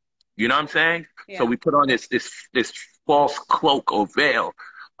us. You know what I'm saying? So Yeah. we put on this false cloak or veil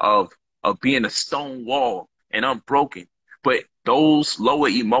of being a stone wall and unbroken. But those lower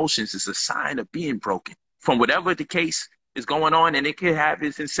emotions is a sign of being broken from whatever the case is going on, and it could have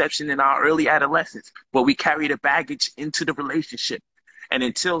its inception in our early adolescence, but we carry the baggage into the relationship. And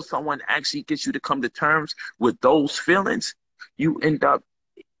until someone actually gets you to come to terms with those feelings, you end up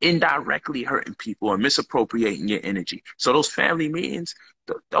indirectly hurting people and misappropriating your energy. So those family meetings,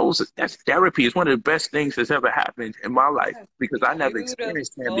 that's therapy. It's one of the best things that's ever happened in my life, That's because I never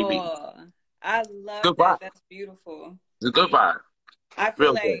experienced family meetings. beautiful. I love Good that. vibe. That's beautiful. It's a good vibe. I feel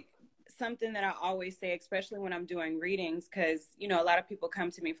Real good. like something that I always say, especially when I'm doing readings, because, you know, a lot of people come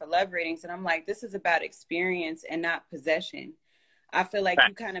to me for love readings and I'm like, this is about experience and not possession. I feel like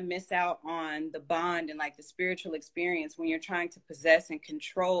you kind of miss out on the bond and like the spiritual experience when you're trying to possess and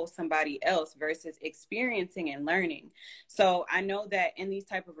control somebody else versus experiencing and learning. So I know that in these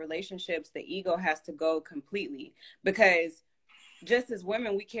type of relationships, the ego has to go completely, because just as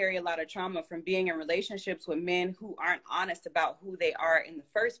women, we carry a lot of trauma from being in relationships with men who aren't honest about who they are in the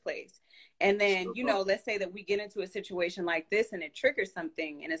first place. And then, you know, let's say that we get into a situation like this and it triggers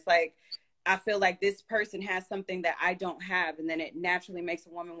something. And it's like, I feel like this person has something that I don't have. And then it naturally makes a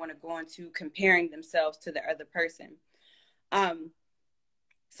woman want to go into comparing themselves to the other person.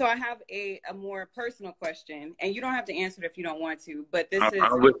 So I have a more personal question, and you don't have to answer it if you don't want to, but this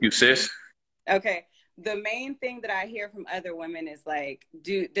I'm with you, sis. Okay. The main thing that I hear from other women is like,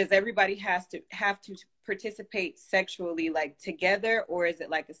 does everybody have to participate sexually like together, or is it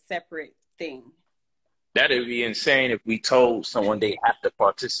like a separate thing? That'd be insane if we told someone they have to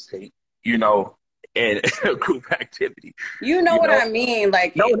participate, you know, in a group activity. You know what I mean?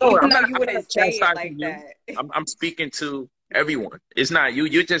 Like, No, even though you I'm not wouldn't say it chastising like you. that. I'm speaking to everyone. It's not you.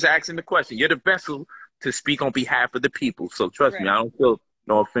 You're just asking the question. You're the vessel to speak on behalf of the people. So trust me, I don't feel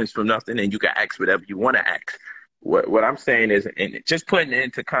no offense from nothing, and you can ask whatever you want to ask. What I'm saying is, and just putting it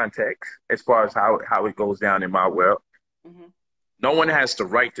into context as far as how it goes down in my world, no one has the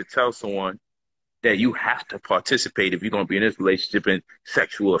right to tell someone that you have to participate if you're going to be in this relationship in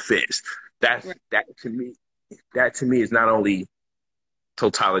sexual affairs. That to me is not only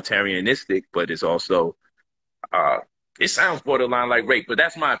totalitarianistic, but it's also it sounds borderline like rape, but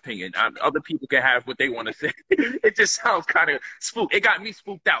that's my opinion. Other people can have what they want to say. It just sounds kind of spooked. It got me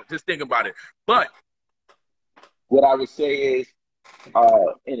spooked out. Just think about it. But what I would say is,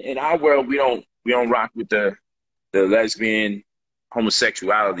 in our world, we don't rock with the lesbian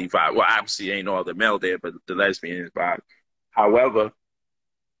homosexuality vibe. Well, obviously, ain't all the male there, but the lesbian vibe. However,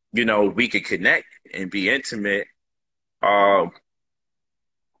 you know, we could connect and be intimate, more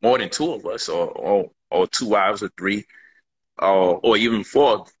than two of us, or two wives, or three, or even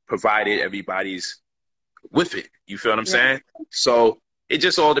four, provided everybody's with it. You feel what I'm saying? So it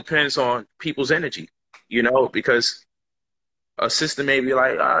just all depends on people's energy, you know, because a sister may be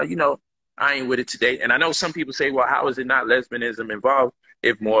like, you know, I ain't with it today. And I know some people say, well, how is it not lesbianism involved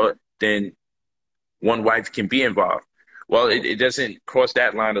if more than one wife can be involved? Well, it doesn't cross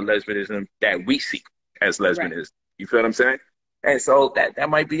that line of lesbianism that we see as lesbianism. You feel what I'm saying? And so that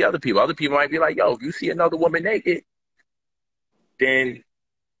might be other people. Other people might be like, yo, if you see another woman naked, then,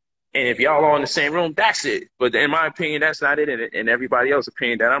 and if y'all are in the same room, that's it. But in my opinion, that's not it. And everybody else's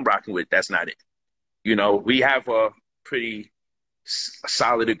opinion that I'm rocking with, that's not it. You know, we have a pretty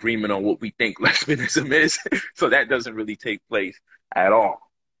solid agreement on what we think lesbianism is. So that doesn't really take place at all.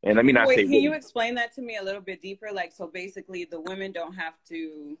 And let me not say. Can you explain that to me a little bit deeper? Like, so basically the women don't have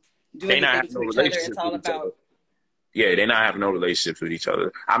to do anything to each other. It's all about. Yeah, they're not having no relationships with each other.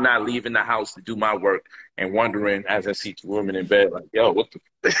 I'm not leaving the house to do my work and wondering as I see two women in bed, like, yo, what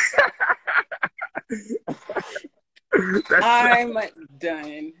the? I'm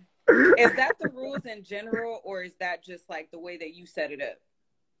done. Is that the rules in general, or is that just like the way that you set it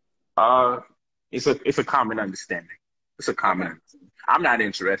up? It's a common understanding. It's a common understanding. I'm not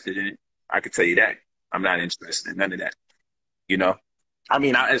interested in it. I can tell you that. I'm not interested in none of that. You know? I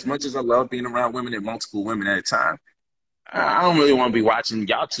mean, as much as I love being around women and multiple women at a time, I don't really want to be watching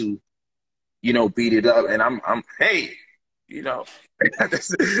y'all two, you know, beat it up. And I'm hey, you know,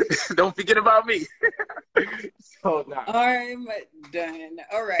 don't forget about me. So, nah. I'm done.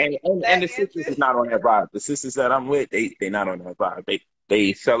 All right. And the sisters is not on that vibe. The sisters that I'm with, they're not on that vibe.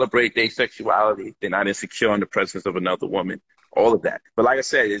 They celebrate their sexuality. They're not insecure in the presence of another woman. All of that. But like I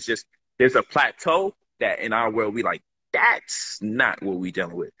said, it's just there's a plateau that in our world we like. That's not what we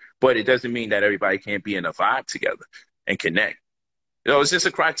dealing with. But it doesn't mean that everybody can't be in a vibe together and connect. You know, it's just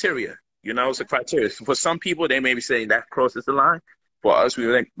a criteria. You know, it's a criteria. For some people, they may be saying that crosses the line. For us,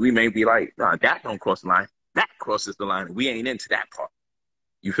 we may be like, nah, that don't cross the line. That crosses the line. We ain't into that part.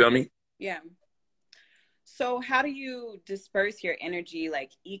 You feel me? Yeah. So how do you disperse your energy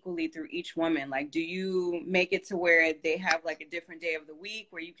like equally through each woman? Like, do you make it to where they have like a different day of the week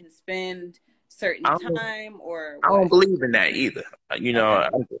where you can spend certain time, or what? I don't believe in that either. You know,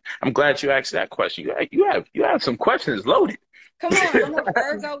 I'm glad you asked that question. You have some questions loaded. Come on, I'm a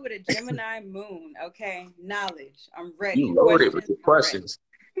Virgo with a Gemini moon. Okay, knowledge. I'm ready. You loaded with your questions.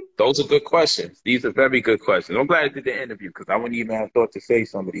 Those are good questions. These are very good questions. I'm glad I did the interview because I wouldn't even have thought to say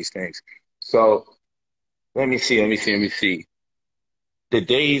some of these things. So let me see. The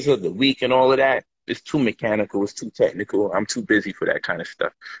days of the week and all of that, it's too mechanical, it's too technical. I'm too busy for that kind of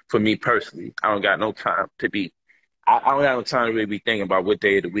stuff. For me personally, I don't got no time to be. I don't have no time to really be thinking about what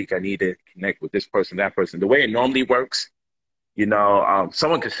day of the week I need to connect with this person, that person. The way it normally works,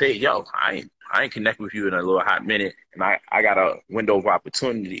 someone could say, "Yo, I ain't connect with you in a little hot minute, and I got a window of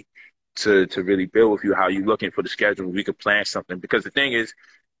opportunity to really build with you. How you looking for the schedule? We could plan something." Because the thing is,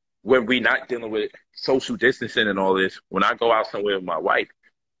 when we not dealing with social distancing and all this, when I go out somewhere with my wife,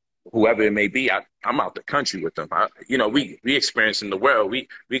 whoever it may be, I'm out the country with them. We experiencing the world. We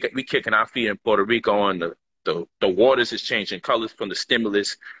kicking our feet in Puerto Rico, and the waters is changing colors from the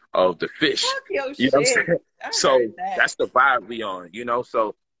stimulus of the fish. Fuck your You know what I'm shit. saying? I So heard that. that's the vibe we on.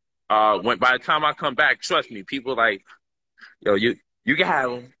 So when by the time I come back, trust me, people like, yo, you can have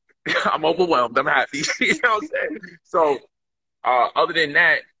them. I'm overwhelmed. I'm happy. You know what I'm saying? So other than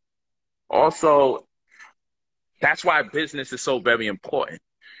that, also that's why business is so very important.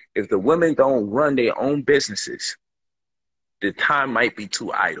 If the women don't run their own businesses, the time might be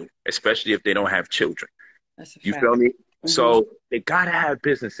too idle, especially if they don't have children. That's a You fact. feel me? Mm-hmm. So they gotta have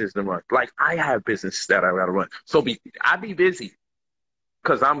businesses to run. Like I have businesses that I gotta run. So I be busy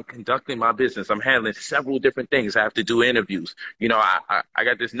because I'm conducting my business. I'm handling several different things. I have to do interviews. I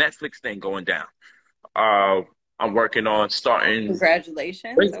got this Netflix thing going down. I'm working on starting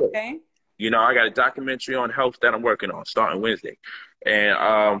Congratulations. Wednesday. Okay. I got a documentary on health that I'm working on starting Wednesday.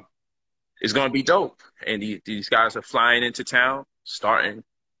 And it's going to be dope. And these guys are flying into town starting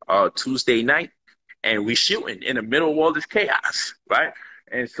Tuesday night. And we shooting in the middle of all this chaos, right?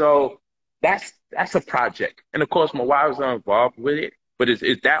 And so that's a project. And, of course, my wives are involved with it. But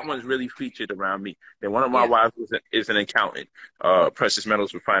that one's really featured around me. And one of my wives is an accountant, precious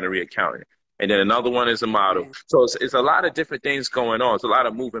metals refinery accountant. And then another one is a model. Yeah. So it's a lot of different things going on. It's a lot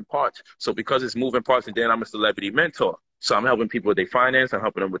of moving parts. So because it's moving parts, and then I'm a celebrity mentor. So I'm helping people with their finance. I'm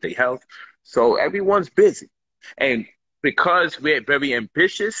helping them with their health. So everyone's busy. And because we're very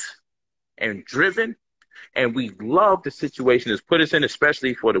ambitious and driven, and we love the situation it's put us in,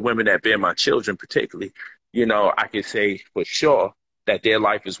 especially for the women that bear my children particularly, I can say for sure that their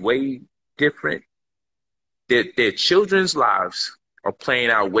life is way different. Their children's lives are playing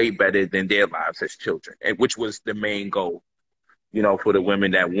out way better than their lives as children, and which was the main goal, for the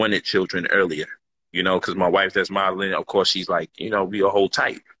women that wanted children earlier, because my wife that's modeling, of course, she's like, we all hold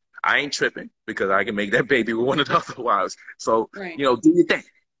tight. I ain't tripping because I can make that baby with one of the other wives. So, right. Do your thing.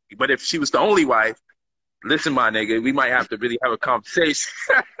 But if she was the only wife, listen, my nigga, we might have to really have a conversation.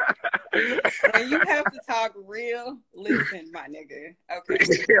 When you have to talk real, listen, my nigga.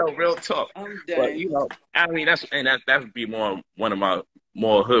 Okay. Yeah, real talk. I'm done. But I mean, that would be one of my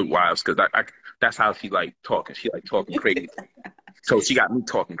more hood wives because I that's how she like talking. She like talking crazy. So she got me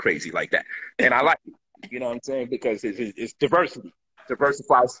talking crazy like that, and I like it. You know what I'm saying? Because it's diversity,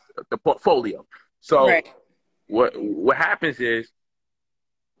 diversifies the portfolio. So right. what happens is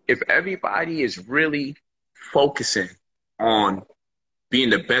if everybody is really focusing on being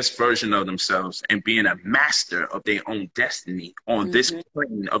the best version of themselves and being a master of their own destiny on this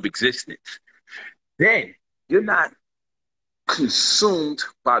plane of existence, then you're not consumed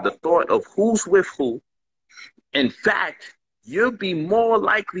by the thought of who's with who. In fact, you'll be more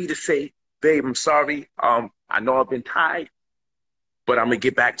likely to say, babe, I'm sorry. I know I've been tired, but I'm going to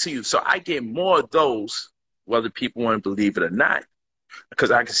get back to you. So I get more of those, whether people want to believe it or not,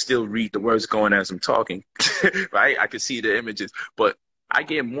 because I can still read the words going as I'm talking, right? I can see the images, but I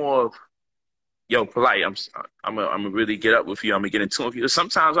get more of, yo, Polight, I'm gonna really get up with you. I'm gonna get in tune with you.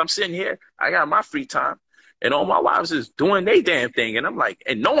 Sometimes I'm sitting here, I got my free time, and all my wives is doing their damn thing, and I'm like,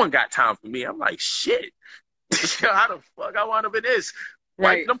 and no one got time for me. I'm like, shit, how the fuck I wound up in this?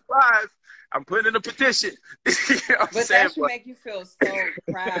 Right. Wipe them flies. I'm putting in a petition. But that should make you feel so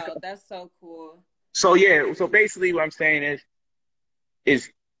proud. That's so cool. So yeah, so basically what I'm saying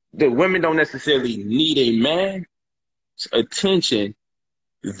is the women don't necessarily need a man's attention,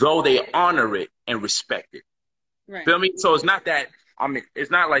 though they honor it and respect it. Right. Feel me? So it's not that,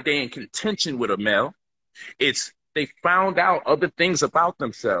 it's not like they in contention with a male. It's they found out other things about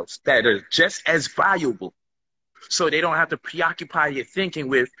themselves that are just as valuable. So they don't have to preoccupy your thinking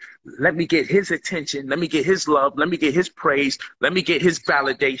with, let me get his attention, let me get his love, let me get his praise, let me get his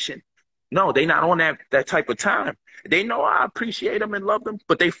validation. No, they're not on that type of time. They know I appreciate them and love them,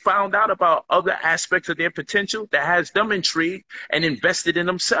 but they found out about other aspects of their potential that has them intrigued and invested in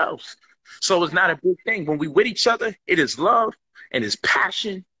themselves. So it's not a big thing. When we with each other, it is love and it's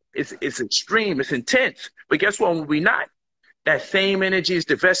passion. It's extreme. It's intense. But guess what? When we not, that same energy is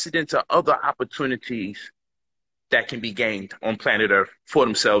divested into other opportunities that can be gained on planet Earth for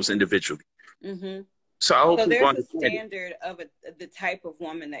themselves individually. Mm-hmm. So I hope So people there's a understand it. standard of the type of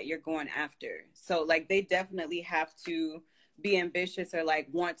woman that you're going after. So like they definitely have to be ambitious or like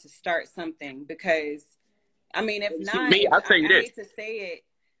want to start something, because I mean, if See, not, me, if I'll tell you I this. hate to say it,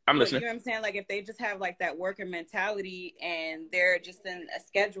 I'm but you listening. know what I'm saying? Like if they just have like that worker mentality and they're just in a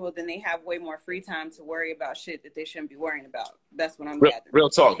schedule, then they have way more free time to worry about shit that they shouldn't be worrying about. That's what I'm Real, gathering. real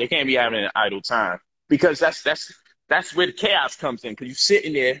talk. They can't be having an idle time because that's where the chaos comes in. Because you're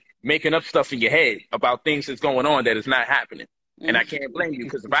sitting there making up stuff in your head about things that's going on that is not happening, and I can't blame you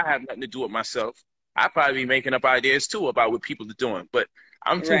because if I have nothing to do with myself, I probably be making up ideas too about what people are doing. But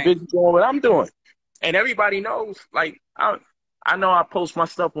I'm too Right. busy doing what I'm doing, and everybody knows. Like I know I post my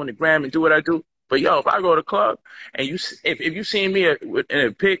stuff on the gram and do what I do. But yo, if I go to the club and if you seen me in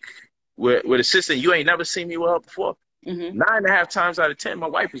a pic with a sister, you ain't never seen me with her before. Mm-hmm. 9.5 times out of 10, my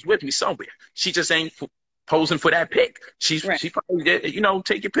wife is with me somewhere. She just ain't posing for that pic. Right. She probably there,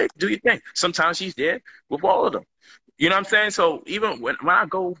 take your pic, do your thing. Sometimes she's there with all of them. You know what I'm saying? So even when I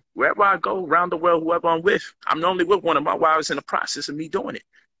go, wherever I go around the world, whoever I'm with, I'm normally with one of my wives in the process of me doing it.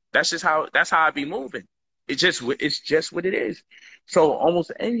 That's how I be moving. It's just what it is. So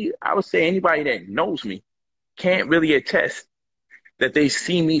I would say anybody that knows me can't really attest that they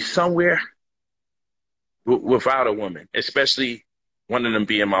see me somewhere without a woman, especially one of them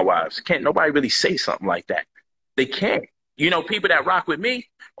being my wives. Can't nobody really say something like that. They can't. People that rock with me,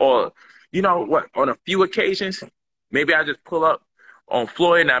 or what, on a few occasions, maybe I just pull up on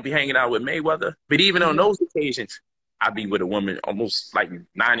Floyd and I'll be hanging out with Mayweather. But even on Mm-hmm. those occasions, I'll be with a woman almost like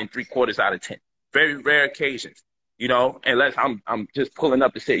 9.75 out of 10. Very rare occasions, unless I'm just pulling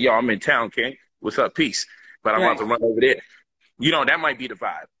up to say, yo, I'm in town, King. What's up? Peace. But I'm about Right. to run over there. That might be the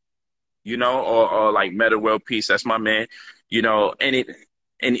vibe, or like Meta World Peace. That's my man,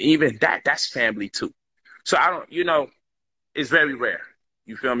 and even that's family too. So I don't, it's very rare.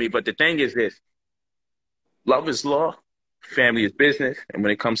 You feel me? But the thing is this: love is law, family is business, and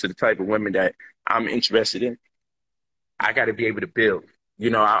when it comes to the type of women that I'm interested in, I got to be able to build.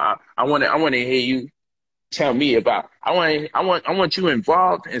 I want to hear you tell me about. I want you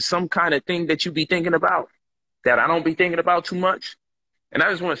involved in some kind of thing that you be thinking about that I don't be thinking about too much. And I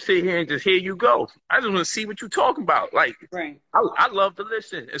just want to sit here and just hear you go. I just want to see what you're talking about. Like, Right. I love to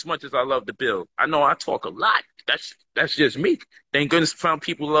listen as much as I love to build. I know I talk a lot. That's just me. Thank goodness I found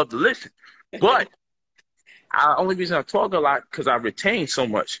people who love to listen. But only reason I talk a lot because I retain so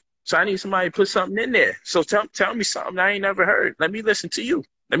much. So I need somebody to put something in there. So tell me something I ain't never heard. Let me listen to you.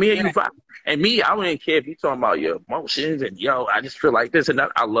 Let me hear you Right. vibe. And me, I wouldn't care if you talking about your emotions and yo, I just feel like this and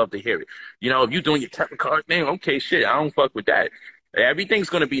that. I love to hear it. If you doing your technical card thing, okay, shit, I don't fuck with that. Everything's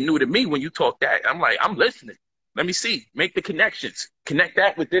gonna be new to me when you talk that. I'm like, I'm listening. Let me see. Make the connections. Connect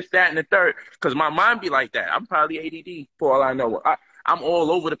that with this, that, and the third. Because my mind be like that. I'm probably ADD for all I know. I'm all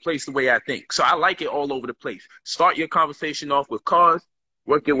over the place the way I think. So I like it all over the place. Start your conversation off with cars,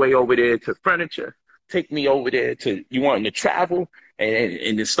 work your way over there to furniture, take me over there to you wanting to travel,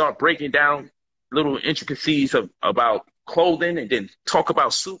 and then start breaking down little intricacies about clothing, and then talk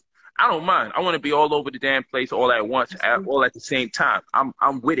about soup. I don't mind. I want to be all over the damn place all at once, all at the same time.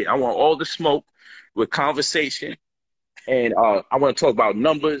 I'm with it. I want all the smoke with conversation, and I want to talk about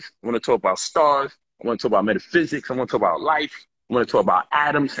numbers. I want to talk about stars. I want to talk about metaphysics. I want to talk about life. I want to talk about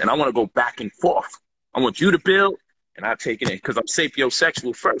atoms, and I want to go back and forth. I want you to build, and I take it in because I'm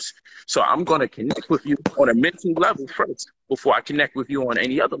sapiosexual first. So I'm going to connect with you on a mental level first before I connect with you on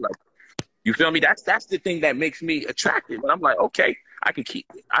any other level. You feel me? That's the thing that makes me attractive. And I'm like, okay, I can keep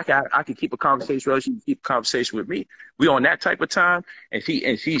a conversation with her. She can keep a conversation with me. We on that type of time, and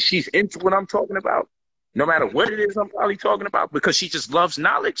she's into what I'm talking about. No matter what it is I'm probably talking about, because she just loves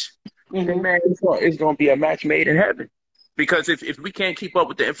knowledge. Then Mm-hmm. man, it's gonna be a match made in heaven. Because if we can't keep up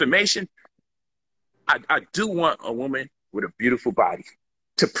with the information, I do want a woman with a beautiful body.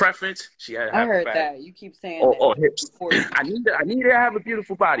 To preference, she had to I have a heard fat that. You keep saying that or hips. before. I need to have a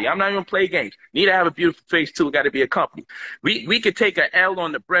beautiful body. I'm not even play games. Need to have a beautiful face too. It got to be accompanied. We could take an L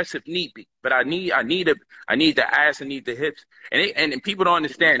on the breast if need be, but I need the ass. I need the hips, and people don't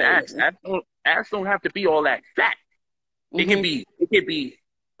understand ass. Ass don't have to be all that fat. Mm-hmm. It could be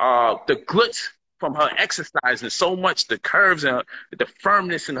the glutes from her exercising so much, the curves and the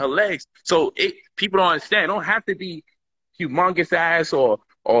firmness in her legs. So people don't understand. It don't have to be humongous ass or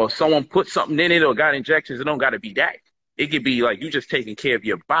someone put something in it or got injections. It don't got to be that. It could be like you just taking care of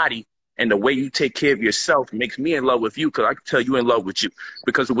your body, and the way you take care of yourself makes me in love with you because I can tell you in love with you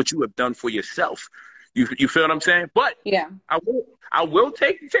because of what you have done for yourself. You feel what I'm saying? But Yeah. I will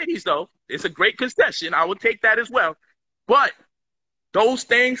take the titties though. It's a great concession. I will take that as well. But those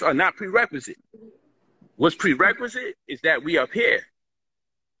things are not prerequisite. What's prerequisite is that we up here.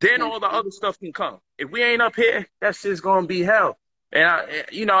 Then all the other stuff can come. If we ain't up here, that's just gonna be hell.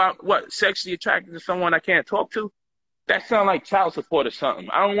 And what, sexually attracted to someone I can't talk to? That sounds like child support or something.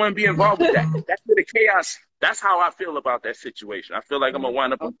 I don't want to be involved with that. That's the chaos. That's how I feel about that situation. I feel like I'm gonna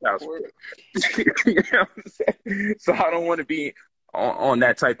wind up on child support. You know what I'm saying? So I don't want to be on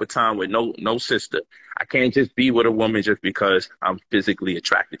that type of time with no sister. I can't just be with a woman just because I'm physically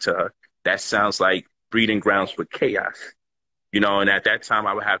attracted to her. That sounds like breeding grounds for chaos. And at that time,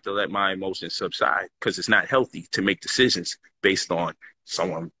 I would have to let my emotions subside because it's not healthy to make decisions based on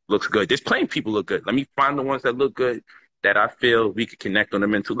someone looks good. There's plenty of people look good. Let me find the ones that look good that I feel we could connect on a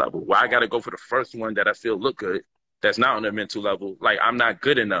mental level. Why I got to go for the first one that I feel look good that's not on a mental level? Like, I'm not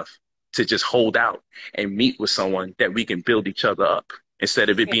good enough to just hold out and meet with someone that we can build each other up instead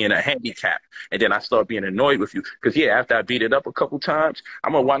of it being a handicap. And then I start being annoyed with you because, after I beat it up a couple times,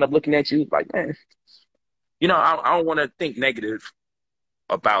 I'm going to wind up looking at you like, man, I don't want to think negative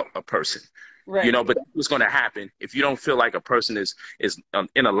about a person, right. But that's what's going to happen if you don't feel like a person is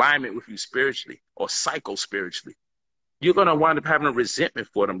in alignment with you spiritually or psycho-spiritually. You're going to wind up having a resentment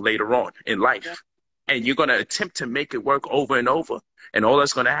for them later on in life. Yeah. And you're going to attempt to make it work over and over. And all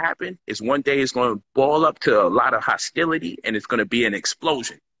that's going to happen is one day it's going to ball up to a lot of hostility and it's going to be an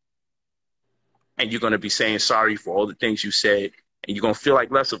explosion. And you're going to be saying sorry for all the things you said. And you're going to feel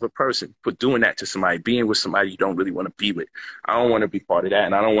like less of a person for doing that to somebody, being with somebody you don't really want to be with. I don't want to be part of that,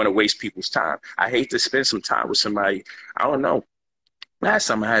 and I don't want to waste people's time. I hate to spend some time with somebody. I don't know. Last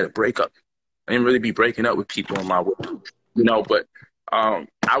time I had a breakup, I didn't really be breaking up with people in my way, but I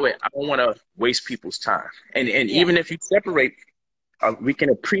don't want to waste people's time. And even if you separate, we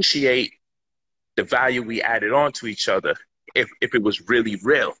can appreciate the value we added on to each other if it was really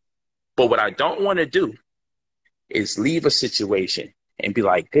real. But what I don't want to do is leave a situation and be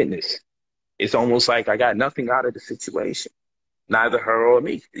like, goodness, it's almost like I got nothing out of the situation, neither her or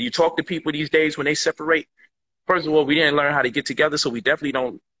me. You talk to people these days when they separate. First of all, we didn't learn how to get together, so we definitely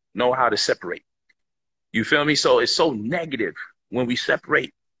don't know how to separate. You feel me? So it's so negative when we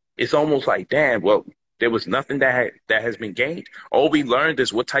separate. It's almost like, damn, well, there was nothing that has been gained. All we learned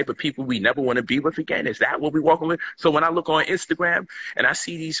is what type of people we never want to be with again. Is that what we walking with? So when I look on Instagram and I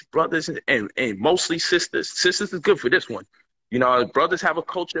see these brothers and mostly sisters is good for this one. Brothers have a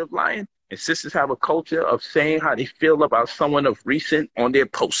culture of lying and sisters have a culture of saying how they feel about someone of recent on their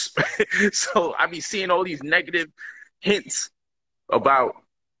posts. So I be seeing all these negative hints about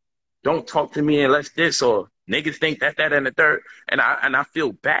don't talk to me unless this, or niggas think that, and the third. And I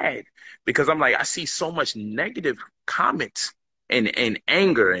feel bad because I'm like, I see so much negative comments and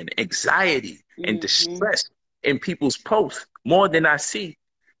anger and anxiety and distress in people's posts more than I see.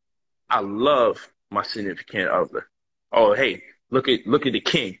 I love my significant other. Oh, hey, look at the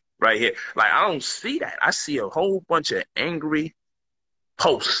king right here. Like, I don't see that. I see a whole bunch of angry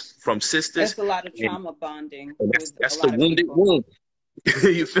posts from sisters. There's a lot of trauma bonding. That's the wounded wound.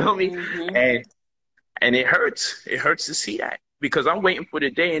 You feel me? And it hurts. It hurts to see that because I'm waiting for the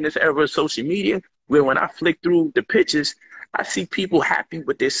day in this era of social media where when I flick through the pictures, I see people happy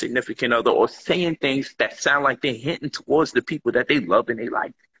with their significant other or saying things that sound like they're hinting towards the people that they love and they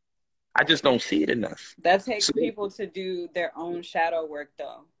like. I just don't see it enough. That takes people to do their own shadow work,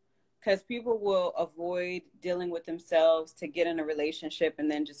 though, because people will avoid dealing with themselves to get in a relationship and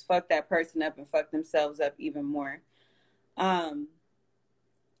then just fuck that person up and fuck themselves up even more.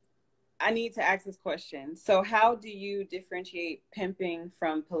 I need to ask this question. So how do you differentiate pimping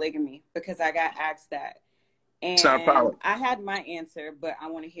from polygamy? Because I got asked that. And it's not a problem. I had my answer, but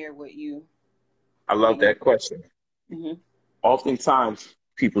I want to hear what you... I love that question. Oftentimes,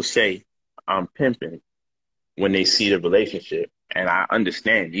 people say, I'm pimping when they see the relationship. And I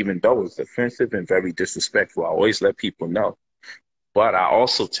understand, even though it's offensive and very disrespectful, I always let people know. But I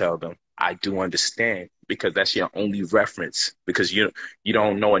also tell them, I do understand because that's your only reference because you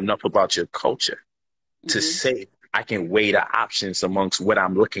don't know enough about your culture to say I can weigh the options amongst what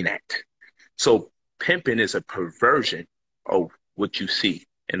I'm looking at. So pimping is a perversion of what you see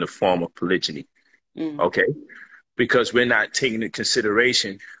in the form of polygyny. Okay? Because we're not taking into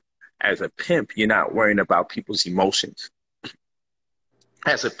consideration as a pimp, you're not worrying about people's emotions.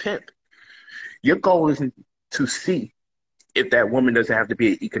 As a pimp, your goal is to see if that woman doesn't have to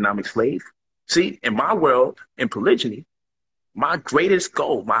be an economic slave. See, in my world, in polygyny, my greatest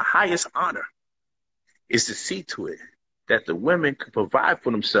goal, my highest honor is to see to it that the women can provide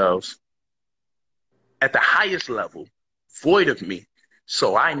for themselves at the highest level, void of me.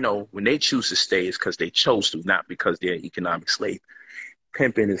 So I know when they choose to stay, it's because they chose to, not because they're an economic slave.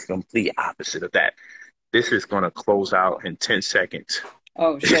 Pimping is the complete opposite of that. This is going to close out in 10 seconds.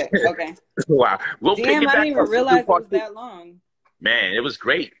 Oh, shit. Okay. Wow. We'll Damn, I didn't even realize it was that long. Man, it was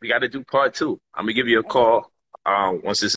great. We got to do part two. I'm gonna give you a Okay. call once this